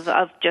guilt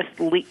of just,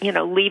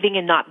 leaving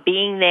and not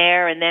being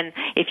there. And then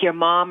if your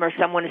mom or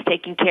someone is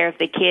taking care of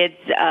the kids,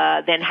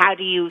 then how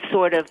do you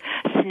sort of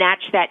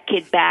snatch that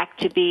kid back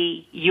to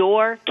be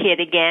your kid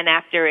again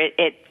after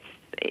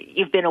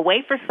you've been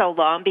away for so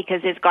long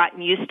because it's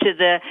gotten used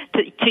to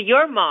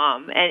your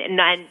mom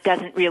and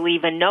doesn't really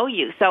even know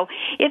you. So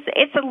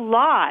it's a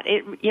lot.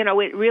 It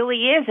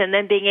really is. And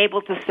then being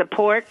able to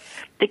support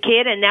the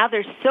kid, and now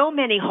there's so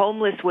many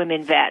homeless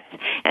women vets,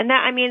 and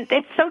that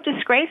it's so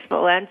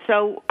disgraceful. And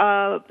so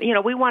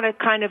we want to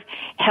kind of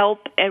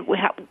help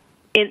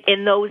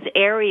in those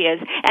areas,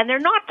 and they're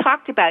not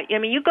talked about.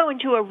 You go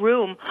into a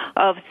room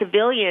of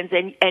civilians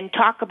and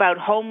talk about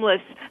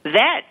homeless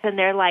vets, and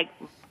they're like,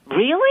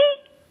 really?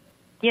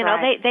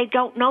 Right. They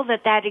don't know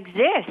that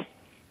exists.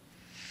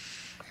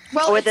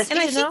 Well, and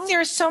I think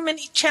there are so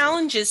many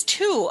challenges,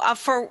 too,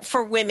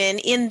 for women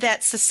in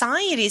that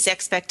society's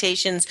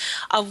expectations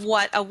of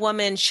what a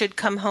woman should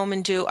come home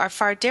and do are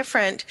far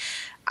different,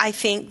 I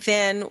think,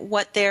 than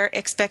what they're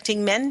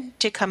expecting men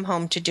to come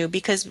home to do,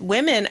 because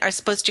women are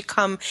supposed to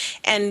come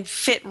and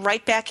fit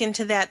right back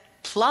into that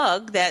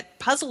plug, that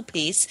puzzle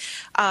piece,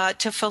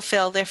 to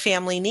fulfill their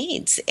family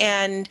needs.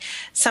 And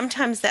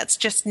sometimes that's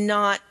just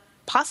not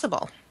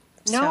possible.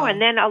 No,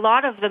 and then a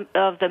lot of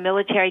the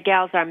military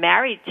gals are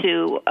married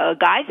to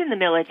guys in the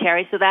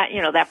military, so that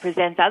that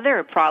presents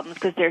other problems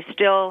because they're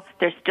still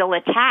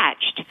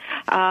attached.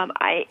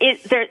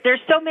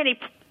 There's so many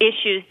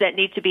issues that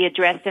need to be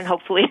addressed, and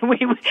hopefully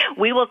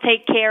we will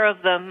take care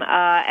of them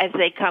as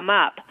they come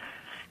up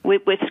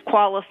with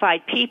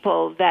qualified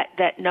people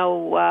that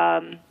know.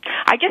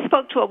 I just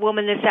spoke to a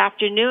woman this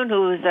afternoon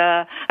who is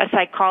a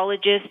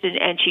psychologist,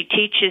 and she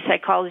teaches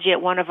psychology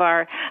at one of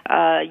our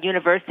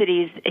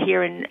universities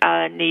here in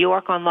New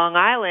York on Long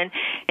Island,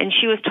 and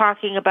she was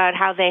talking about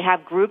how they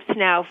have groups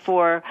now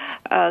for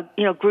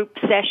group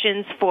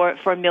sessions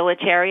for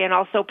military and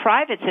also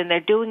privates, and they're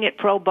doing it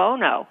pro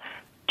bono,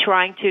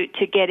 trying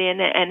to get in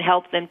and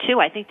help them too.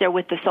 I think they're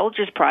with the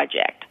Soldiers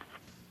Project.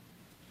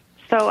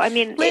 So,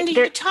 Linda,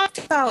 you talked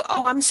about,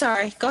 I'm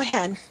sorry, go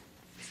ahead.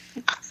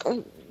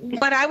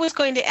 What I was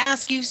going to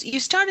ask, you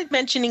started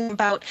mentioning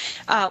about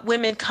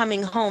women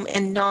coming home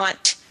and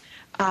not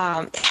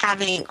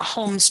having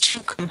homes to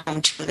come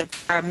home to. There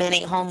are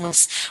many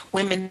homeless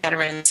women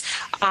veterans.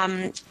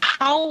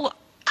 How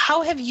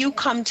have you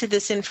come to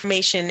this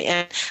information,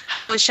 and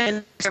how is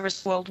Shining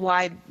Service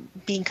Worldwide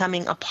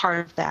becoming a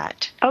part of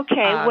that?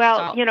 Okay,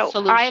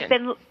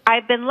 solution?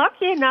 I've been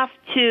lucky enough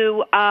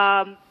to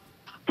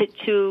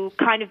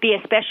kind of be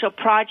a special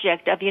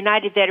project of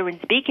United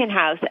Veterans Beacon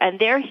House, and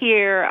they're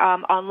here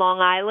on Long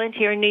Island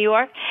here in New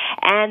York,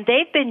 and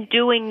they've been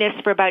doing this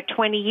for about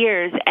 20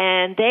 years,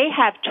 and they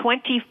have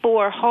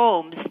 24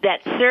 homes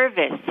that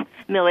service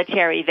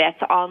military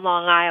vets on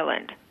Long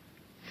Island.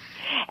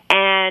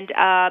 And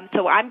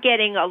so I'm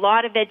getting a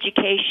lot of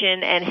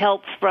education and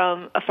help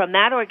from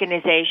that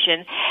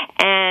organization,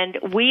 and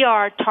we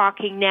are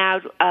talking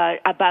now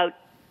about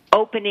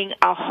opening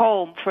a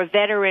home for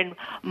veteran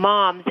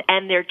moms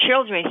and their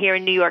children here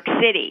in New York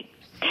City.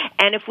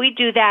 And if we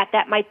do that,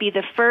 that might be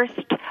the first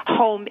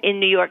home in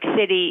New York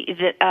City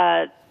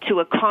to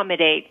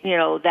accommodate,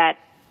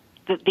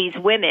 these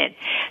women.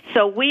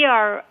 So we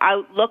are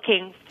out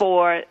looking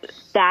for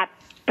that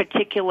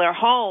particular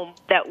home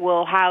that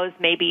will house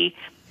maybe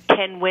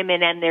 10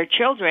 women and their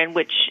children,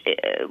 which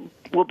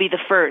will be the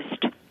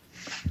first.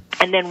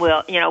 And then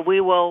we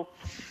will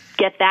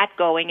get that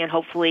going and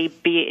hopefully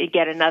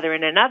get another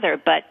and another.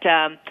 But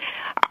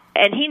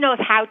and he knows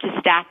how to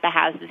staff the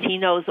houses. He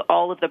knows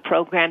all of the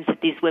programs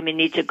that these women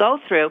need to go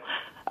through.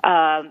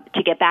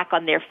 to get back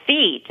on their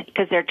feet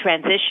because they're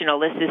transitional.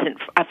 This isn't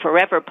a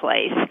forever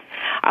place.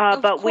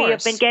 But we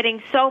have been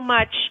getting so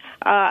much,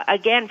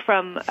 again,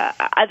 from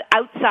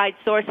outside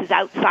sources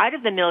outside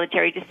of the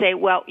military to say,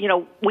 well, you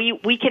know,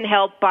 we can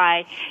help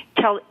by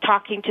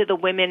talking to the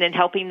women and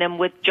helping them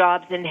with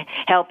jobs and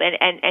help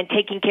and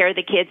taking care of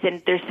the kids.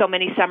 And there's so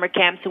many summer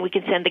camps, and we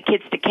can send the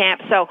kids to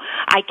camp. So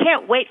I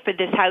can't wait for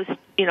this house,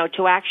 you know,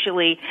 to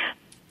actually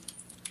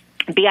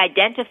be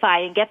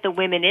identified and get the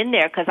women in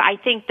there, because I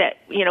think that,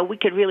 you know, we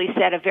could really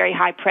set a very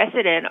high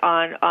precedent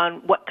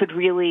on what could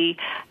really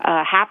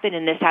happen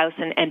in this house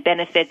and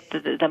benefit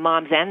the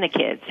moms and the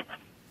kids.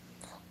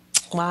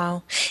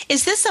 Wow.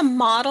 Is this a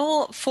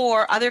model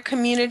for other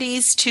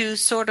communities to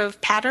sort of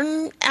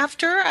pattern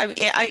after?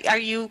 Are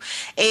you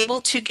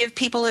able to give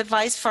people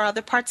advice for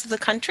other parts of the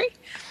country?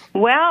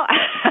 Well,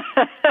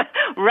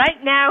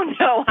 right now,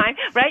 no.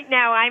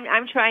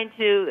 I'm trying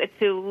to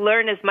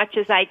learn as much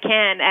as I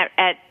can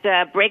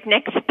at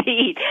breakneck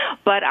speed.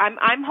 But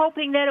I'm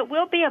hoping that it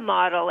will be a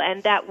model,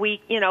 and that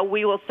we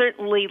will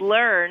certainly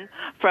learn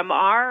from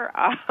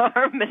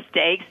our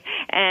mistakes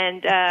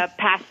and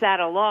pass that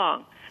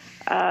along.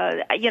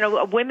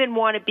 Women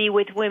want to be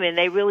with women.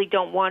 They really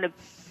don't want to.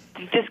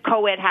 This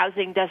co-ed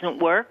housing doesn't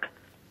work.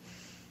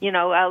 You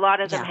know, a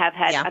lot of them have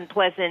had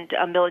unpleasant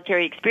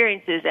military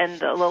experiences, and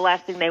the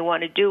last thing they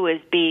want to do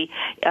is be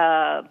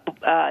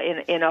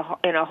in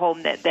a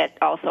home that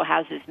also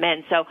houses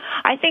men. So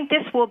I think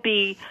this will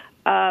be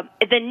the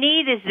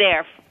need is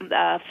there.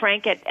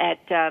 Frank at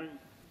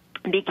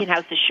Beacon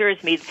House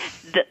assures me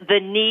the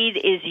need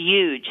is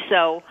huge.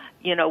 So,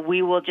 you know,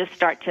 we will just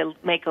start to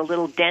make a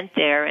little dent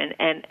there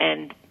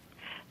and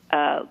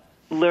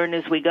learn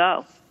as we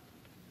go.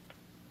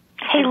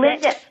 Hey,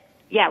 Linda.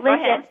 Yeah, go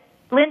ahead.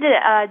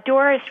 Linda,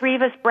 Doris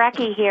Rivas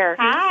Brecky here.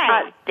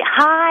 Hi.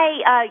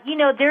 Hi.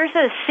 There's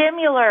a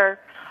similar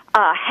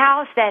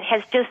house that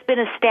has just been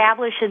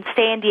established in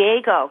San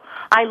Diego.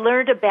 I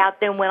learned about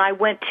them when I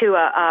went to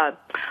a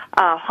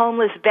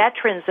homeless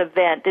veterans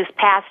event this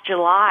past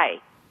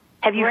July.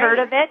 Have you heard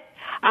of it?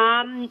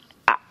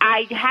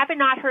 I have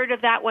not heard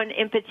of that one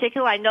in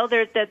particular. I know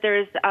there's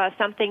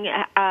something,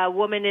 a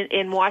woman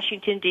in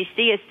Washington,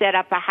 D.C. has set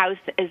up a house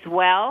as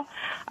well,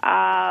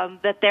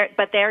 but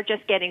they're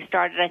just getting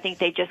started. I think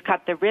they just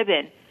cut the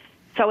ribbon.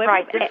 So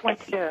this one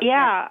too.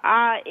 Yeah.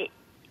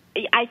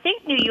 I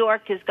think New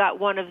York has got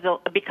one of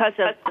because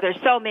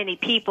there's so many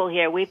people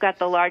here, we've got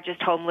the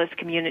largest homeless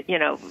community,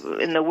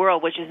 in the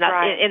world, which is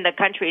not in the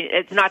country.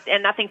 It's not,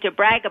 and nothing to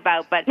brag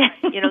about, but,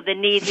 the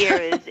need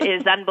here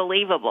is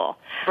unbelievable.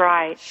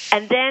 Right.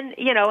 And then,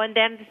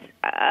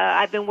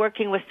 I've been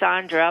working with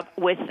Sandra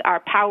with our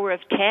Power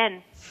of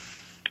 10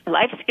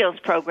 life skills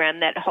program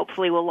that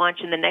hopefully will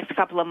launch in the next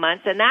couple of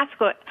months, and that's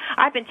what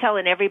I've been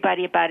telling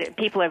everybody about it.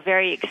 People are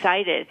very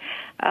excited,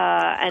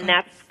 and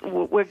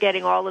we're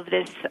getting all of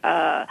this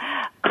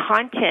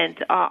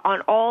content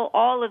on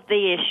all of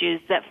the issues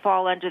that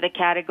fall under the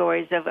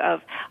categories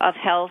of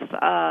health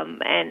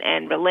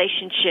and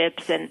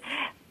relationships and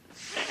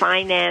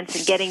finance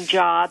and getting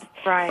jobs.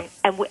 Right.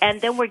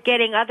 And then we're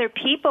getting other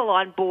people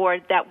on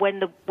board that when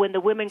the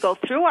women go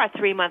through our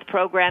 3-month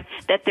program,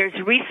 that there's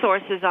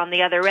resources on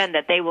the other end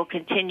that they will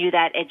continue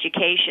that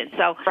education.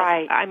 So,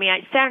 I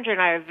mean, Sandra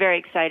and I are very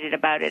excited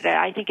about it.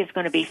 I think it's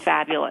going to be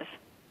fabulous.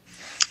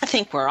 I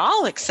think we're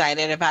all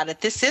excited about it.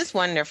 This is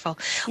wonderful.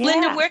 Yeah.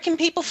 Linda, where can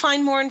people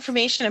find more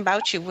information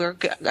about you? I've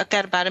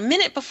got about a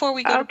minute before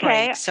we go to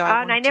break. So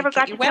I never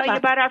got to tell you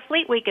about our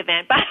Fleet Week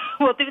event, but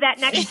we'll do that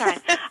next time.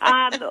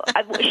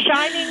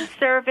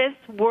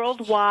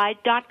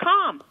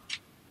 ShiningServiceWorldwide.com.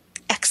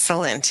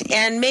 Excellent.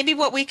 And maybe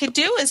what we could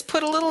do is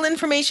put a little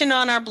information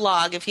on our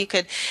blog. If you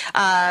could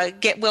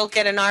we'll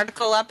get an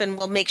article up, and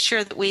we'll make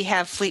sure that we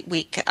have Fleet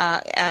Week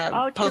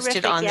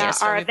posted on there.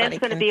 So our event's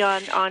going to be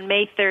on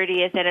May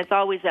 30th, and it's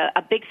always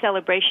a big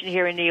celebration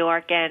here in New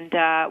York, and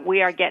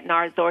we are getting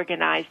ours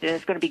organized, and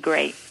it's going to be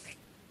great.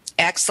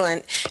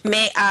 Excellent.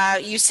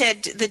 You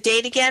said the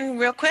date again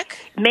real quick?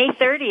 May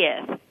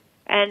 30th.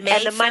 And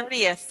May the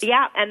 30th.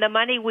 And the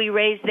money we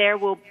raise there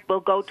will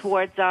go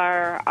towards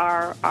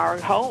our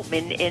home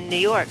in New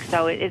York.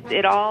 So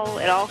it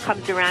all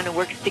comes around and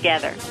works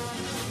together.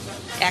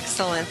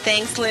 Excellent.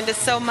 Thanks, Linda,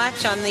 so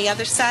much. On the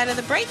other side of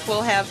the break,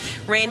 we'll have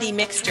Randy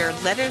Mixter,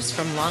 Letters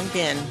from Long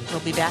Bin. We'll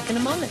be back in a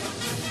moment.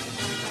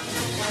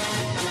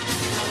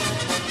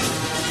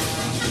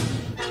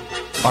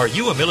 Are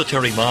you a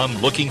military mom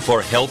looking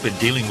for help in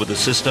dealing with the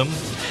system?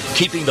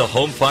 Keeping the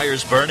home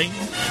fires burning?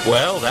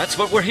 Well, that's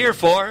what we're here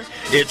for.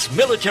 It's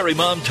Military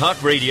Mom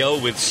Talk Radio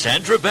with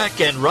Sandra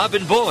Beck and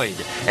Robin Boyd.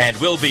 And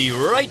we'll be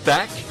right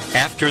back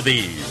after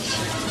these.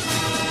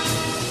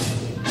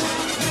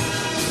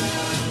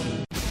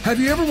 Have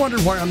you ever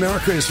wondered why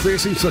America is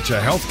facing such a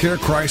healthcare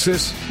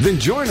crisis? Then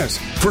join us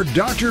for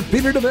Dr.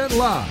 Peter DeVette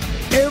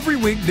Live every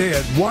weekday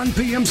at 1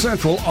 p.m.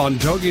 Central on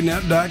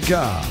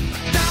TogiNet.com.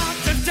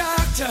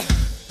 Doctor,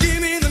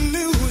 give me the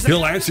news.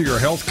 He'll answer your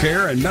health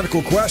care and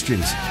medical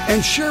questions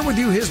and share with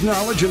you his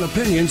knowledge and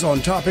opinions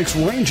on topics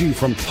ranging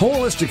from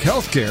holistic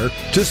health care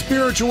to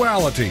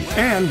spirituality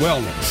and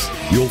wellness.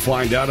 You'll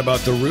find out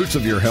about the roots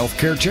of your health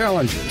care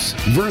challenges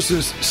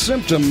versus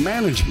symptom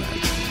management,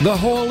 the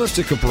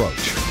holistic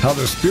approach, how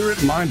the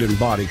spirit, mind, and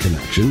body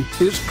connection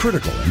is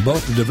critical in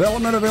both the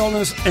development of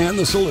illness and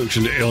the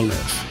solution to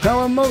illness,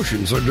 how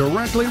emotions are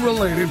directly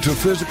related to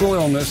physical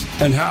illness,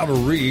 and how to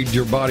read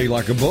your body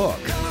like a book.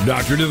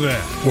 Dr.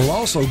 DeVette will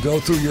also go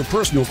through your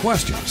personal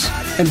questions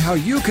and how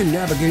you can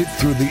navigate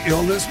through the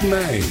illness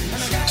maze.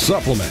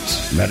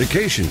 Supplements,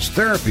 medications,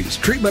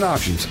 therapies, treatment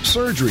options,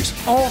 surgeries,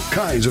 all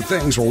kinds of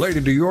things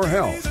related to your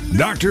health.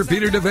 Dr.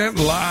 Peter DeVette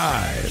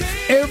live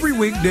every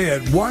weekday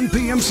at 1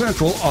 p.m.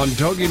 Central on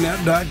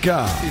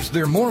TogiNet.com. Is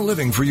there more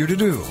living for you to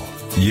do?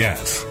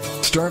 Yes.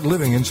 Start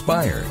living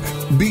inspired.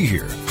 Be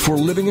here for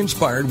Living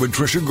Inspired with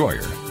Tricia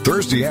Goyer.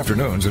 Thursday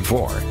afternoons at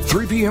 4,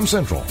 3 p.m.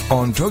 Central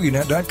on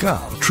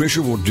TogiNet.com. Tricia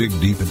will dig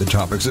deep into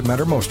topics that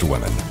matter most to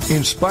women,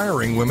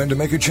 inspiring women to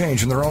make a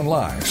change in their own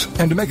lives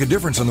and to make a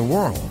difference in the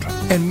world,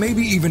 and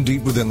maybe even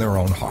deep within their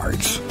own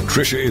hearts.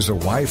 Tricia is a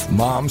wife,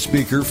 mom,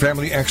 speaker,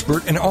 family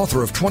expert, and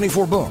author of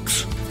 24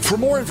 books. For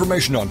more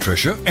information on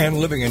Tricia and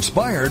Living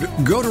Inspired,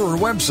 go to her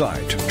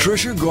website,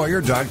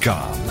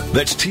 TriciaGoyer.com.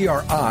 That's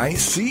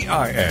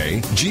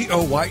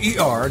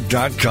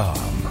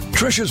TriciaGoyer.com.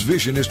 Tricia's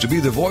vision is to be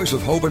the voice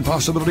of hope and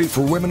possibility for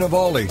women of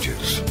all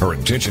ages. Her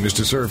intention is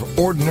to serve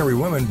ordinary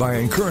women by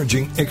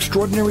encouraging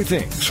extraordinary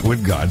things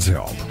with God's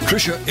help.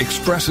 Tricia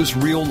expresses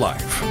real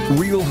life,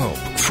 real hope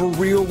for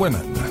real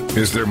women.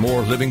 Is there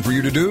more living for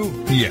you to do?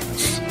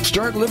 Yes.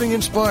 Start living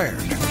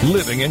inspired.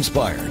 Living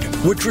Inspired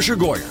with Tricia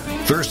Goyer.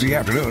 Thursday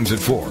afternoons at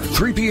 4,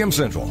 3 p.m.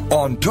 Central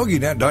on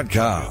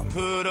TogiNet.com.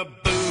 Put a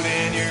boot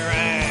in your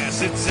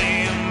ass, it's the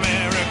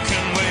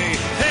American way.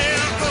 Hey,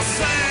 Uncle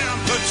Sam,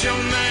 put your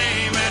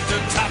name at the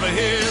top of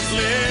his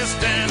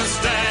list, and a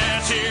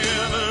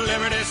statue of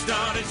liberty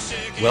started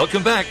shaking.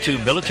 Welcome back to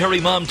Military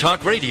Mom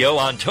Talk Radio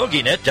on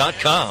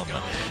TogiNet.com.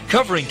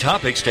 Covering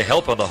topics to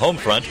help on the home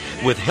front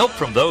with help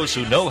from those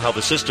who know how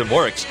the system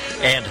works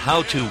and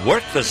how to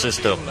work the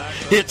system.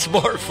 It's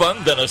more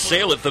fun than a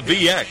sale at the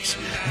BX.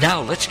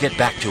 Now let's get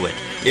back to it.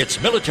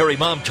 It's Military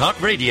Mom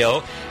Talk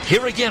Radio.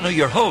 Here again are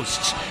your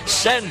hosts,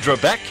 Sandra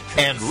Beck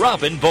and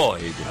Robin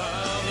Boyd.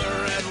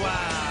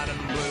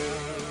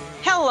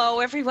 Hello,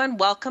 everyone.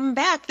 Welcome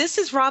back. This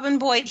is Robin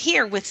Boyd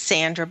here with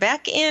Sandra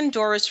Beck and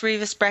Doris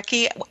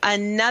Rivas-Brecky.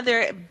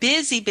 Another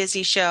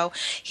busy show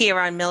here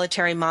on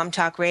Military Mom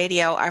Talk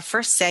Radio. Our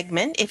first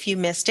segment, if you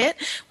missed it,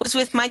 was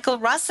with Michael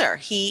Russer.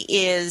 He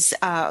is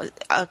a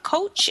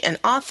coach and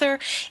author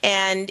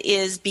and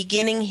is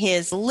beginning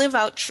his Live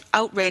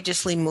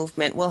Outrageously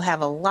movement. We'll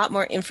have a lot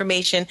more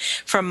information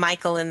from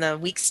Michael in the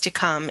weeks to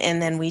come.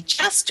 And then we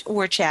just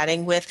were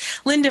chatting with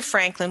Linda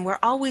Franklin. We're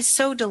always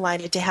so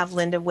delighted to have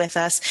Linda with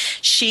us.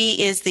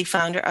 She is the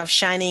founder of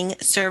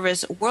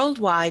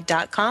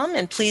ShiningServiceWorldwide.com,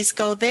 and please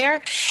go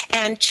there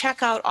and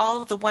check out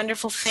all of the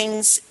wonderful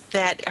things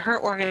that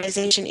her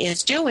organization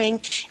is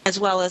doing, as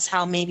well as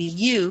how maybe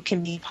you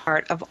can be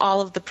part of all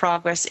of the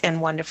progress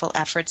and wonderful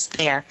efforts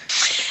there.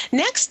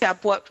 Next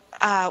up, what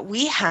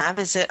we have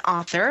is an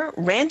author,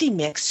 Randy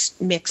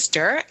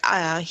Mixter.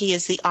 He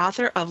is the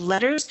author of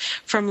Letters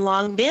from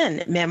Long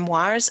Binh,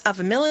 Memoirs of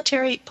a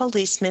Military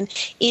Policeman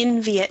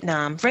in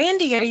Vietnam.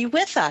 Randy, are you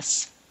with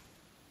us?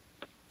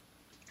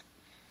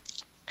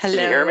 Hello.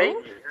 Can you hear me?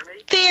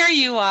 There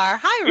you are.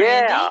 Hi,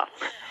 Randy. Yeah.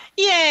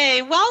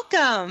 Yay,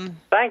 welcome.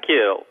 Thank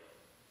you.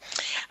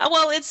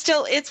 Well,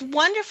 it's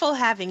wonderful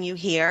having you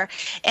here,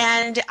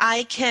 and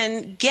I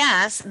can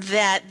guess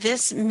that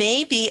this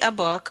may be a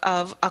book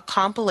of a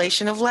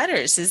compilation of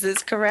letters. Is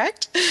this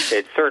correct?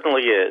 It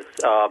certainly is.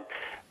 I'll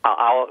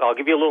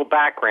give you a little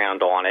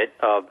background on it.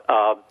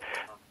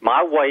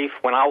 My wife,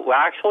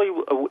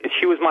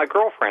 she was my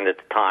girlfriend at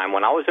the time.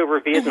 When I was over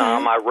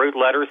Vietnam, I wrote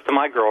letters to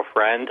my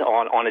girlfriend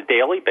on a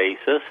daily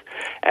basis,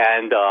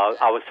 and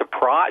I was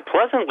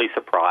pleasantly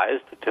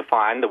surprised to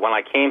find that when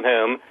I came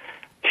home,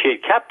 she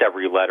had kept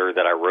every letter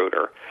that I wrote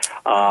her.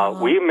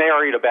 We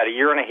married about a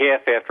year and a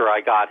half after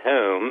I got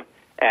home,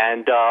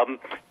 and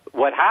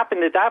what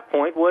happened at that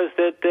point was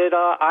that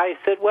I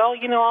said, well,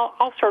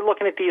 I'll start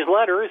looking at these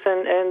letters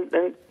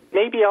and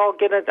maybe I'll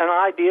get an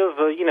idea of,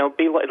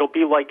 it'll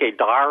be like a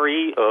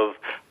diary of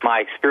my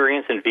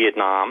experience in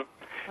Vietnam.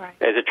 Right.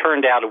 As it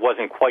turned out, it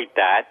wasn't quite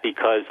that,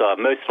 because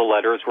most of the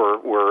letters were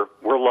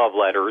love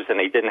letters, and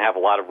they didn't have a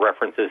lot of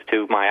references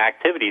to my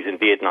activities in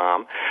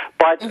Vietnam.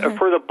 But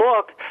for the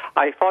book,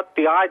 I thought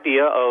the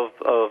idea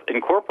of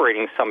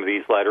incorporating some of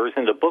these letters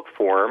into book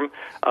form,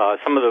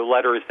 some of the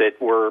letters that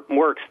were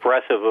more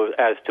expressive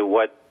as to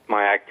what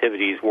my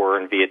activities were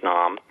in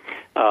Vietnam,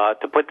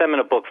 to put them in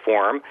a book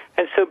form.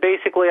 And so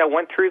basically I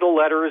went through the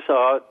letters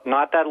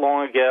not that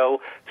long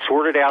ago,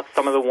 sorted out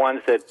some of the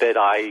ones that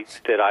I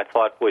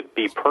thought would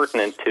be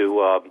pertinent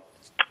to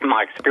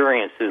my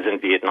experiences in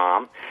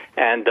Vietnam,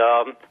 and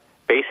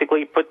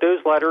basically put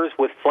those letters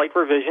with slight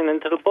revision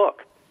into the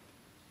book.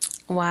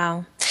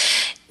 Wow.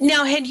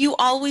 Now, had you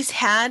always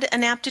had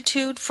an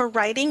aptitude for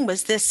writing?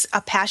 Was this a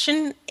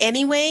passion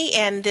anyway,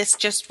 and this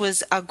just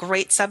was a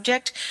great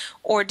subject?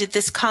 Or did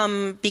this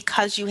come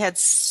because you had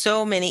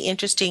so many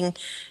interesting,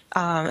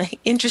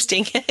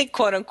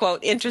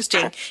 quote-unquote,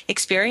 interesting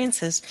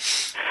experiences?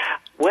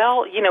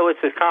 Well,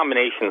 it's a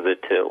combination of the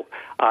two.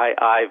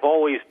 I've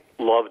always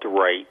loved to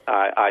write.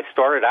 I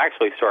started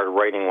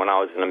writing when I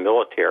was in the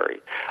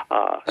military.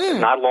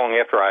 Not long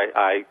after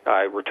I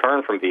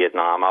returned from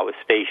Vietnam, I was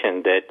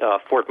stationed at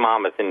Fort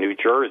Monmouth in New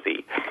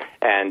Jersey,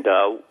 and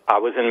I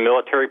was in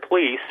military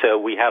police, so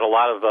we had a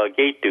lot of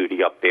gate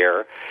duty up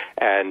there,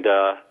 and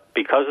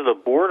because of the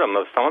boredom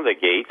of some of the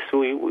gates,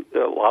 a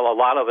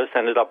lot of us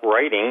ended up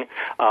writing.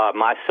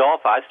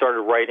 Myself, I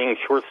started writing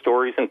short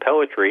stories and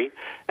poetry,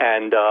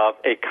 and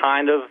it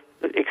kind of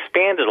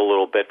expanded a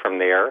little bit from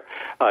there.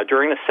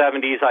 During the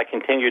 70s, I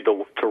continued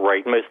to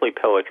write mostly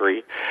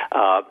poetry,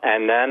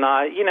 and then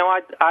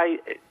I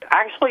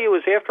actually, it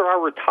was after I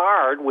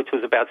retired, which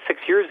was about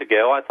 6 years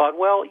ago. I thought,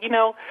 well,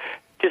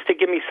 just to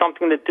give me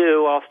something to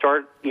do, I'll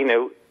start,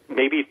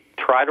 maybe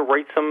try to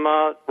write some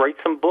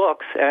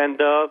books, and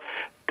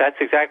that's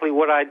exactly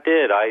what I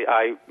did.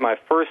 My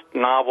first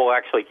novel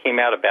actually came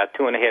out about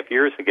 2.5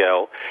 years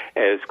ago.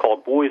 It's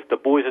called The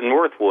Boys in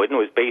Northwood, and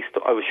it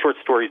was short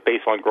stories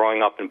based on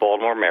growing up in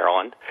Baltimore,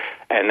 Maryland.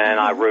 And then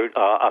I wrote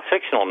a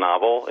fictional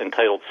novel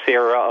entitled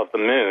Sarah of the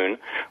Moon,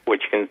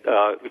 which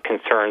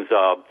concerns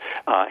the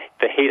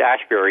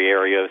Haight-Ashbury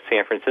area of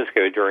San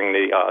Francisco during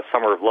the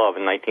Summer of Love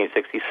in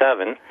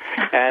 1967.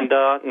 And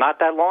not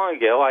that long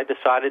ago, I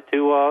decided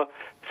to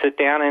sit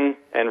down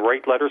and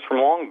write letters from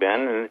Long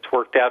Binh, and it's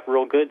worked out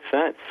real good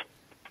since.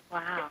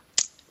 Wow.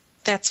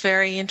 That's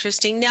very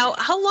interesting. Now,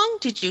 how long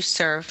did you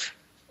serve?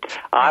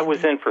 I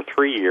was in for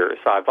 3 years.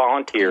 I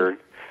volunteered.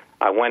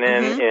 I went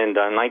in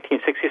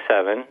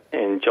 1967,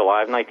 in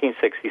July of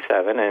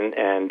 1967,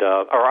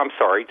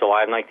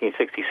 July of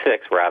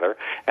 1966, rather,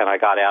 and I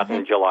got out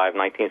in July of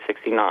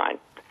 1969.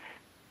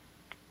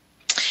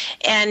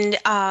 And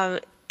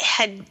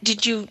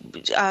did you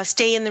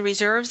stay in the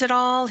reserves at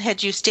all?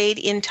 Had you stayed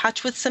in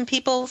touch with some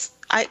people?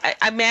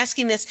 I'm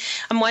asking this.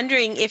 I'm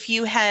wondering if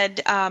you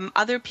had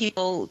other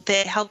people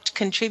that helped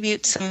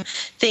contribute some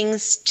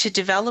things to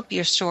develop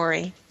your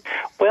story.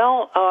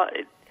 Well,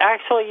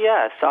 actually,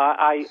 yes.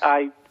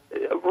 I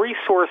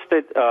resourced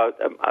it.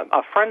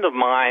 A friend of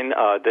mine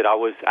that I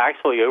was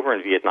actually over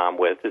in Vietnam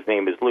with, his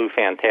name is Lou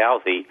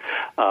Fantauzi.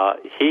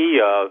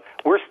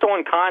 We're still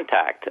in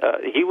contact.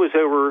 He was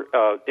over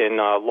in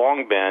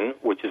Long Binh,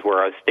 which is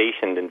where I was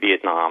stationed in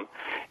Vietnam,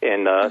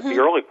 in the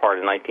early part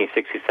of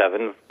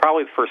 1967,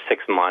 probably the first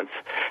 6 months,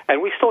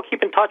 and we still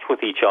keep in touch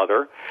with each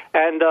other.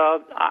 And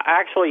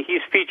actually,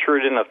 he's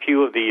featured in a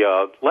few of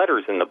the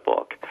letters in the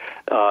book.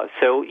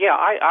 So yeah,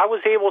 I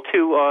was able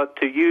to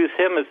use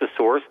him as a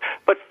source,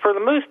 but for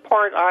the most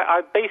part,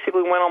 I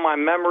basically went on my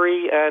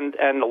memory and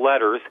the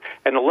letters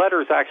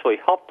actually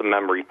helped the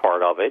memory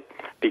part of it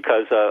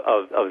because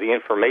of the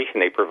information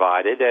they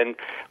provided, and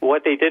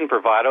what they didn't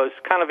provide, I was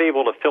kind of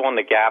able to fill in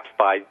the gaps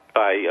by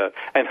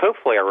and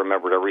hopefully I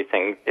remembered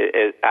everything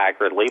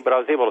accurately, but I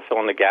was able to fill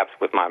in the gaps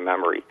with my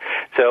memory.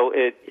 So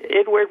it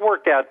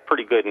worked out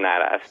pretty good in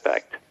that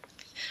aspect.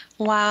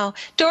 Wow.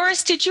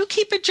 Doris, did you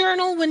keep a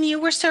journal when you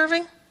were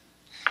serving?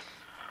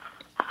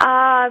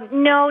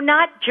 No,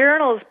 not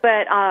journals,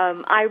 but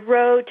I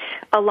wrote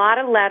a lot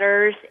of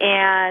letters,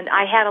 and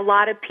I had a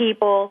lot of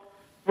people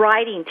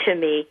writing to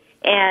me.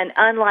 And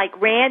unlike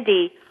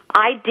Randy,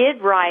 I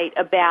did write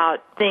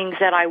about things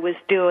that I was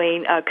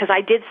doing, because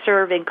I did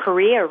serve in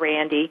Korea,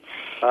 Randy.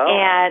 Oh.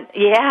 And,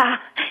 yeah,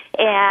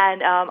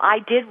 and I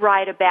did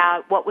write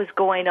about what was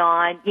going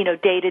on,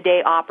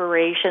 day-to-day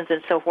operations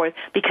and so forth,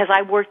 because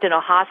I worked in a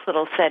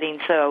hospital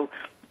setting, so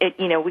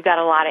we got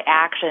a lot of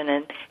action.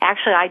 And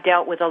actually,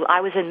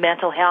 I was in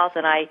mental health,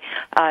 and I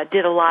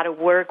did a lot of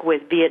work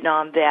with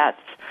Vietnam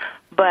vets.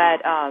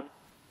 But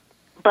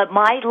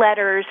my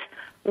letters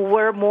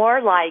were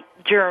more like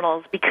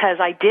journals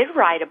because I did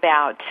write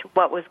about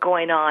what was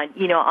going on,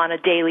 on a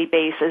daily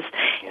basis.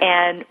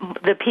 And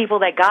the people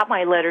that got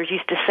my letters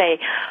used to say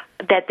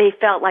that they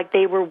felt like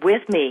they were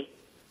with me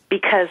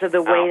because of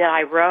the way that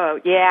I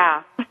wrote.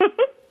 Yeah.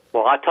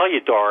 Well, I tell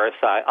you, Doris,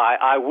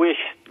 I wish,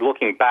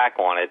 looking back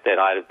on it, that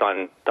I'd have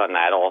done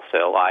that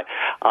also.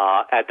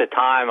 At the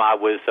time, I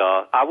was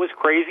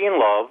crazy in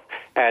love,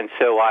 and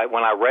so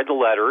when I read the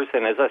letters,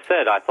 and as I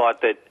said, I thought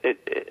that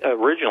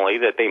originally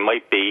that they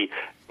might be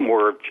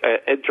more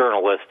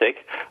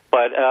journalistic,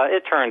 but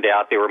it turned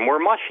out they were more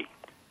mushy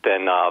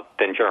than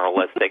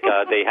journalistic.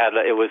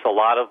 It was a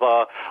lot of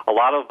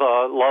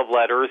love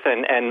letters,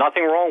 and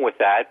nothing wrong with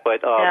that.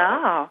 But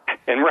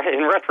in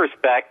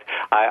retrospect,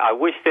 I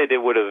wish that I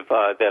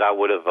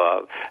would have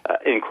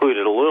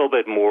included a little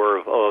bit more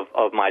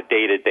of my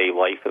day-to-day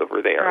life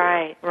over there.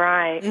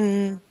 Right.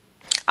 Mm.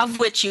 of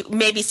which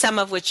some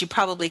of which you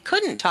probably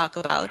couldn't talk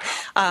about.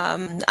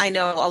 I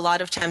know a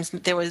lot of times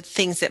there were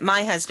things that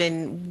my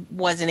husband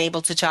wasn't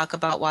able to talk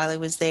about while he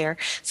was there.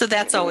 So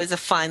that's always a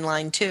fine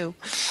line too.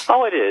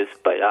 Oh, it is.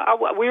 But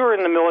we were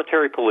in the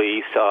military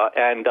police,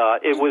 and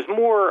it was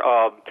more.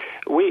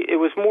 It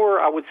was more.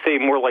 I would say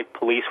more like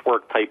police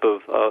work type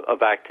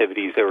of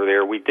activities over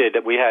there. We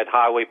had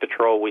highway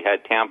patrol. We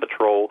had town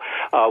patrol.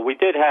 We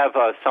did have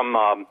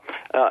some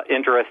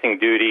interesting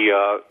duty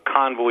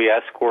convoy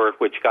escort,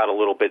 which got a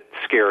little bit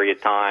scary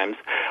at times.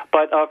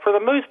 But for the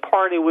most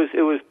part, it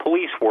was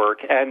police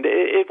work, and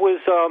it was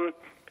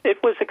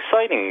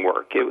exciting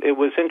work. It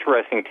was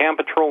interesting. Town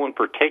patrol in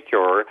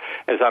particular,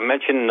 as I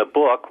mentioned in the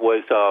book,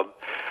 was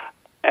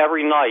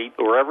every night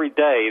or every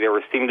day there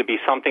seemed to be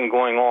something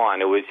going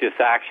on. It was just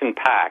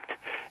action-packed,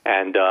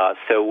 and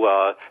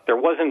so there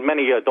wasn't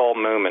many a dull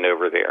moment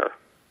over there.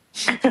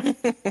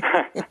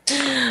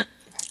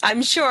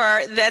 I'm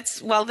sure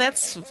it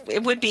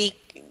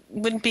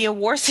wouldn't be a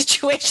war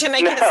situation,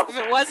 I guess, if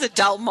it was a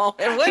dull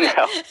moment, would it?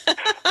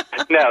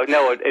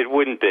 No, it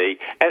wouldn't be.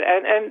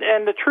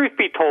 And the truth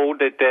be told,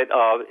 that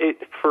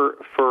for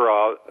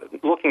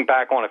looking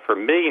back on it for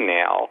me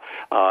now,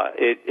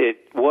 it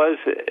was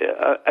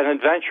an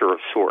adventure of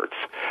sorts.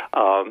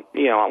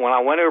 When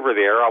I went over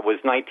there, I was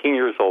 19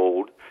 years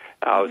old.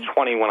 I was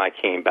 20 when I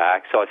came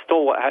back, so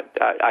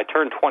I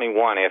turned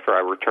 21 after I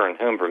returned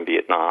home from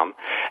Vietnam,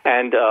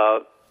 and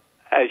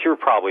as you're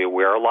probably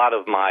aware, a lot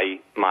of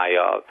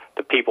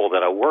the people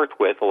that I worked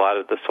with, a lot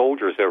of the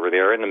soldiers over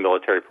there in the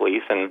military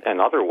police and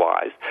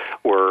otherwise,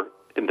 were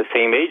in the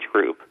same age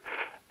group.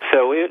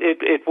 So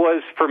it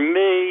was, for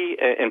me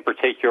in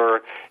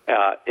particular,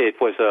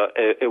 it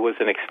was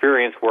an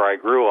experience where I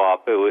grew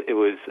up. It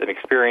was an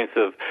experience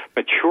of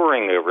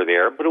maturing over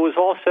there, but it was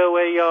also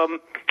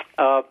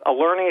a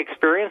learning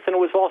experience, and it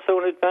was also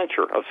an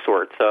adventure of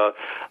sorts.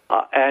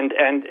 And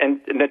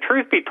the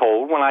truth be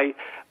told, when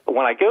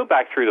I go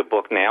back through the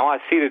book now, I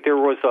see that there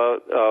was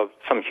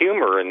some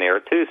humor in there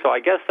too. So I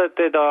guess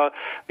that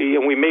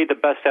we made the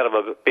best out of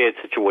a bad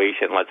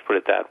situation. Let's put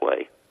it that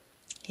way.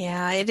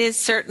 Yeah, it is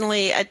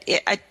certainly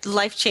a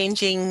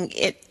life-changing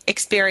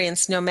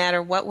experience, no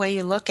matter what way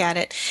you look at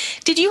it.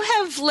 Did you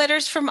have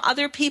letters from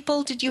other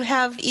people? Did you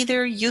have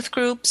either youth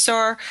groups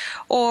or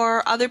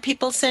other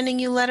people sending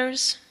you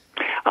letters?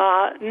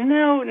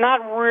 No,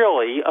 not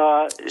really.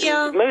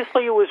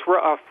 Mostly it was,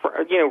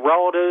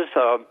 relatives.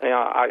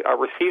 I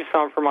received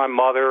some from my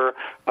mother,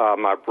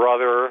 my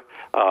brother,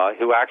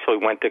 who actually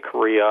went to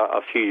Korea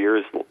a few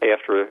years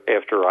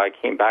after I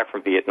came back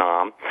from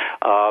Vietnam.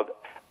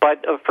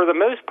 But for the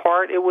most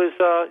part, it was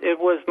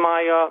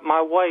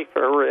my wife,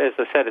 or as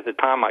I said at the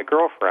time, my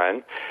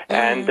girlfriend,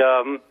 and.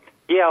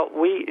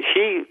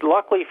 She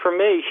luckily for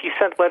me, she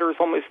sent letters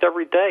almost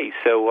every day.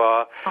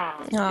 So,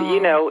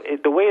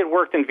 the way it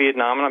worked in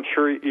Vietnam, and I'm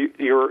sure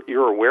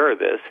you're aware of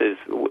this, is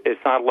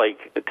it's not like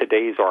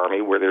today's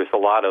Army where there's a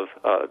lot of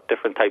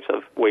different types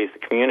of ways to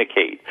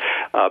communicate.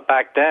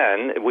 Back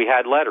then, we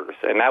had letters,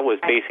 and that was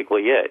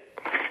basically it.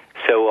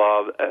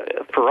 So,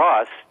 for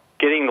us,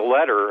 getting the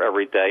letter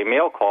every day,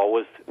 mail call,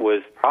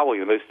 was probably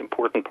the most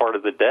important part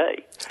of the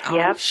day.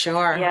 Yep,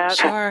 sure.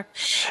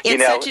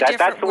 It's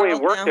that's the way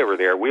it worked over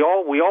there. We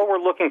all were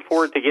looking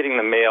forward to getting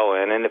the mail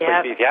in, and if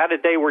you had a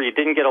day where you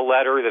didn't get a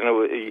letter, then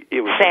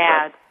it was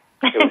sad.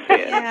 It was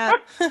sad.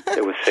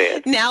 It was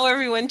sad. Now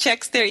everyone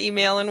checks their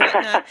email and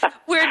whatnot.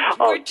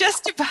 We're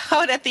just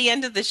about at the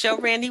end of the show,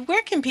 Randy.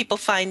 Where can people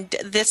find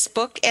this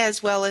book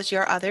as well as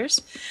your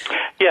others?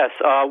 Yes,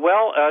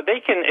 they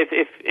can.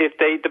 If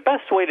they, the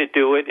best way to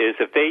do it is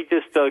if they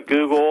just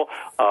Google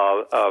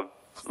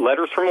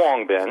letters from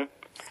Long Binh.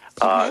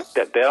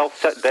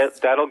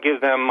 That'll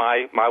give them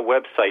my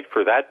website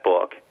for that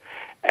book.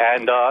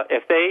 And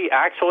if they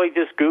actually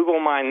just Google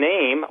my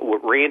name,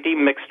 Randy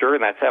Mixter,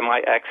 and that's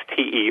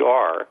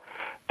Mixter,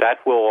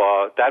 that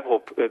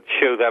will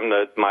show them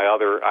my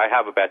other. I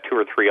have about 2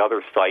 or 3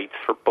 other sites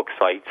for book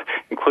sites,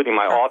 including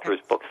my author's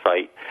book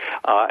site,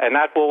 and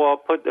that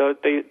will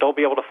they'll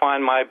be able to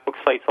find my book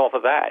sites off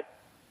of that.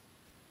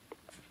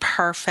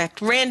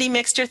 Perfect. Randy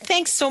Mixter,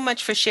 thanks so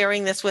much for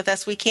sharing this with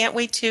us. We can't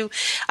wait to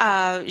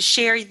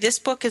share this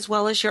book as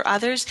well as your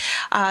others.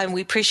 And we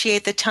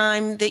appreciate the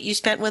time that you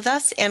spent with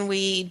us, and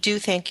we do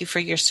thank you for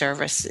your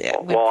service.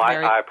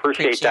 I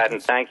appreciate that,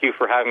 and thank you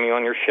for having me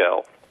on your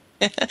show.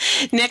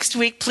 Next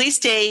week, please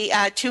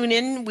tune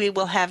in. We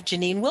will have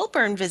Janine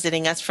Wilburn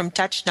visiting us from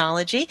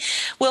Touchnology.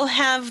 We'll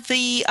have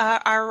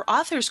our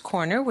Authors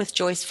Corner with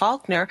Joyce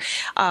Faulkner,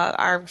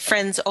 our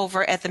friends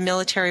over at the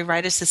Military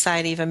Writers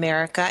Society of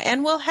America,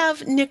 and we'll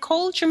have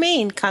Nicole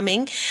Germain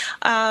coming.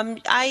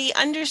 I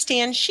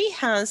understand she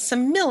has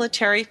some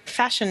military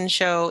fashion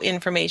show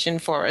information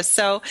for us,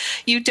 so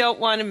you don't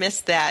want to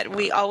miss that.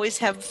 We always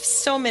have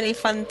so many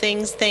fun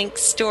things.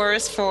 Thanks,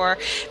 Doris, for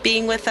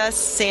being with us.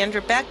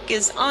 Sandra Beck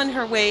is on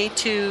her way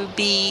to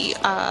be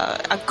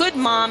a good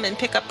mom and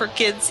pick up her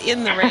kids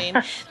in the rain.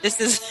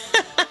 This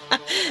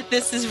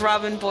is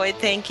Robin Boyd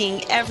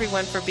thanking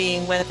everyone for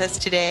being with us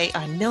today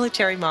on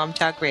Military Mom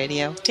Talk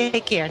Radio.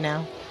 Take care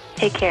now.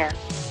 Take care.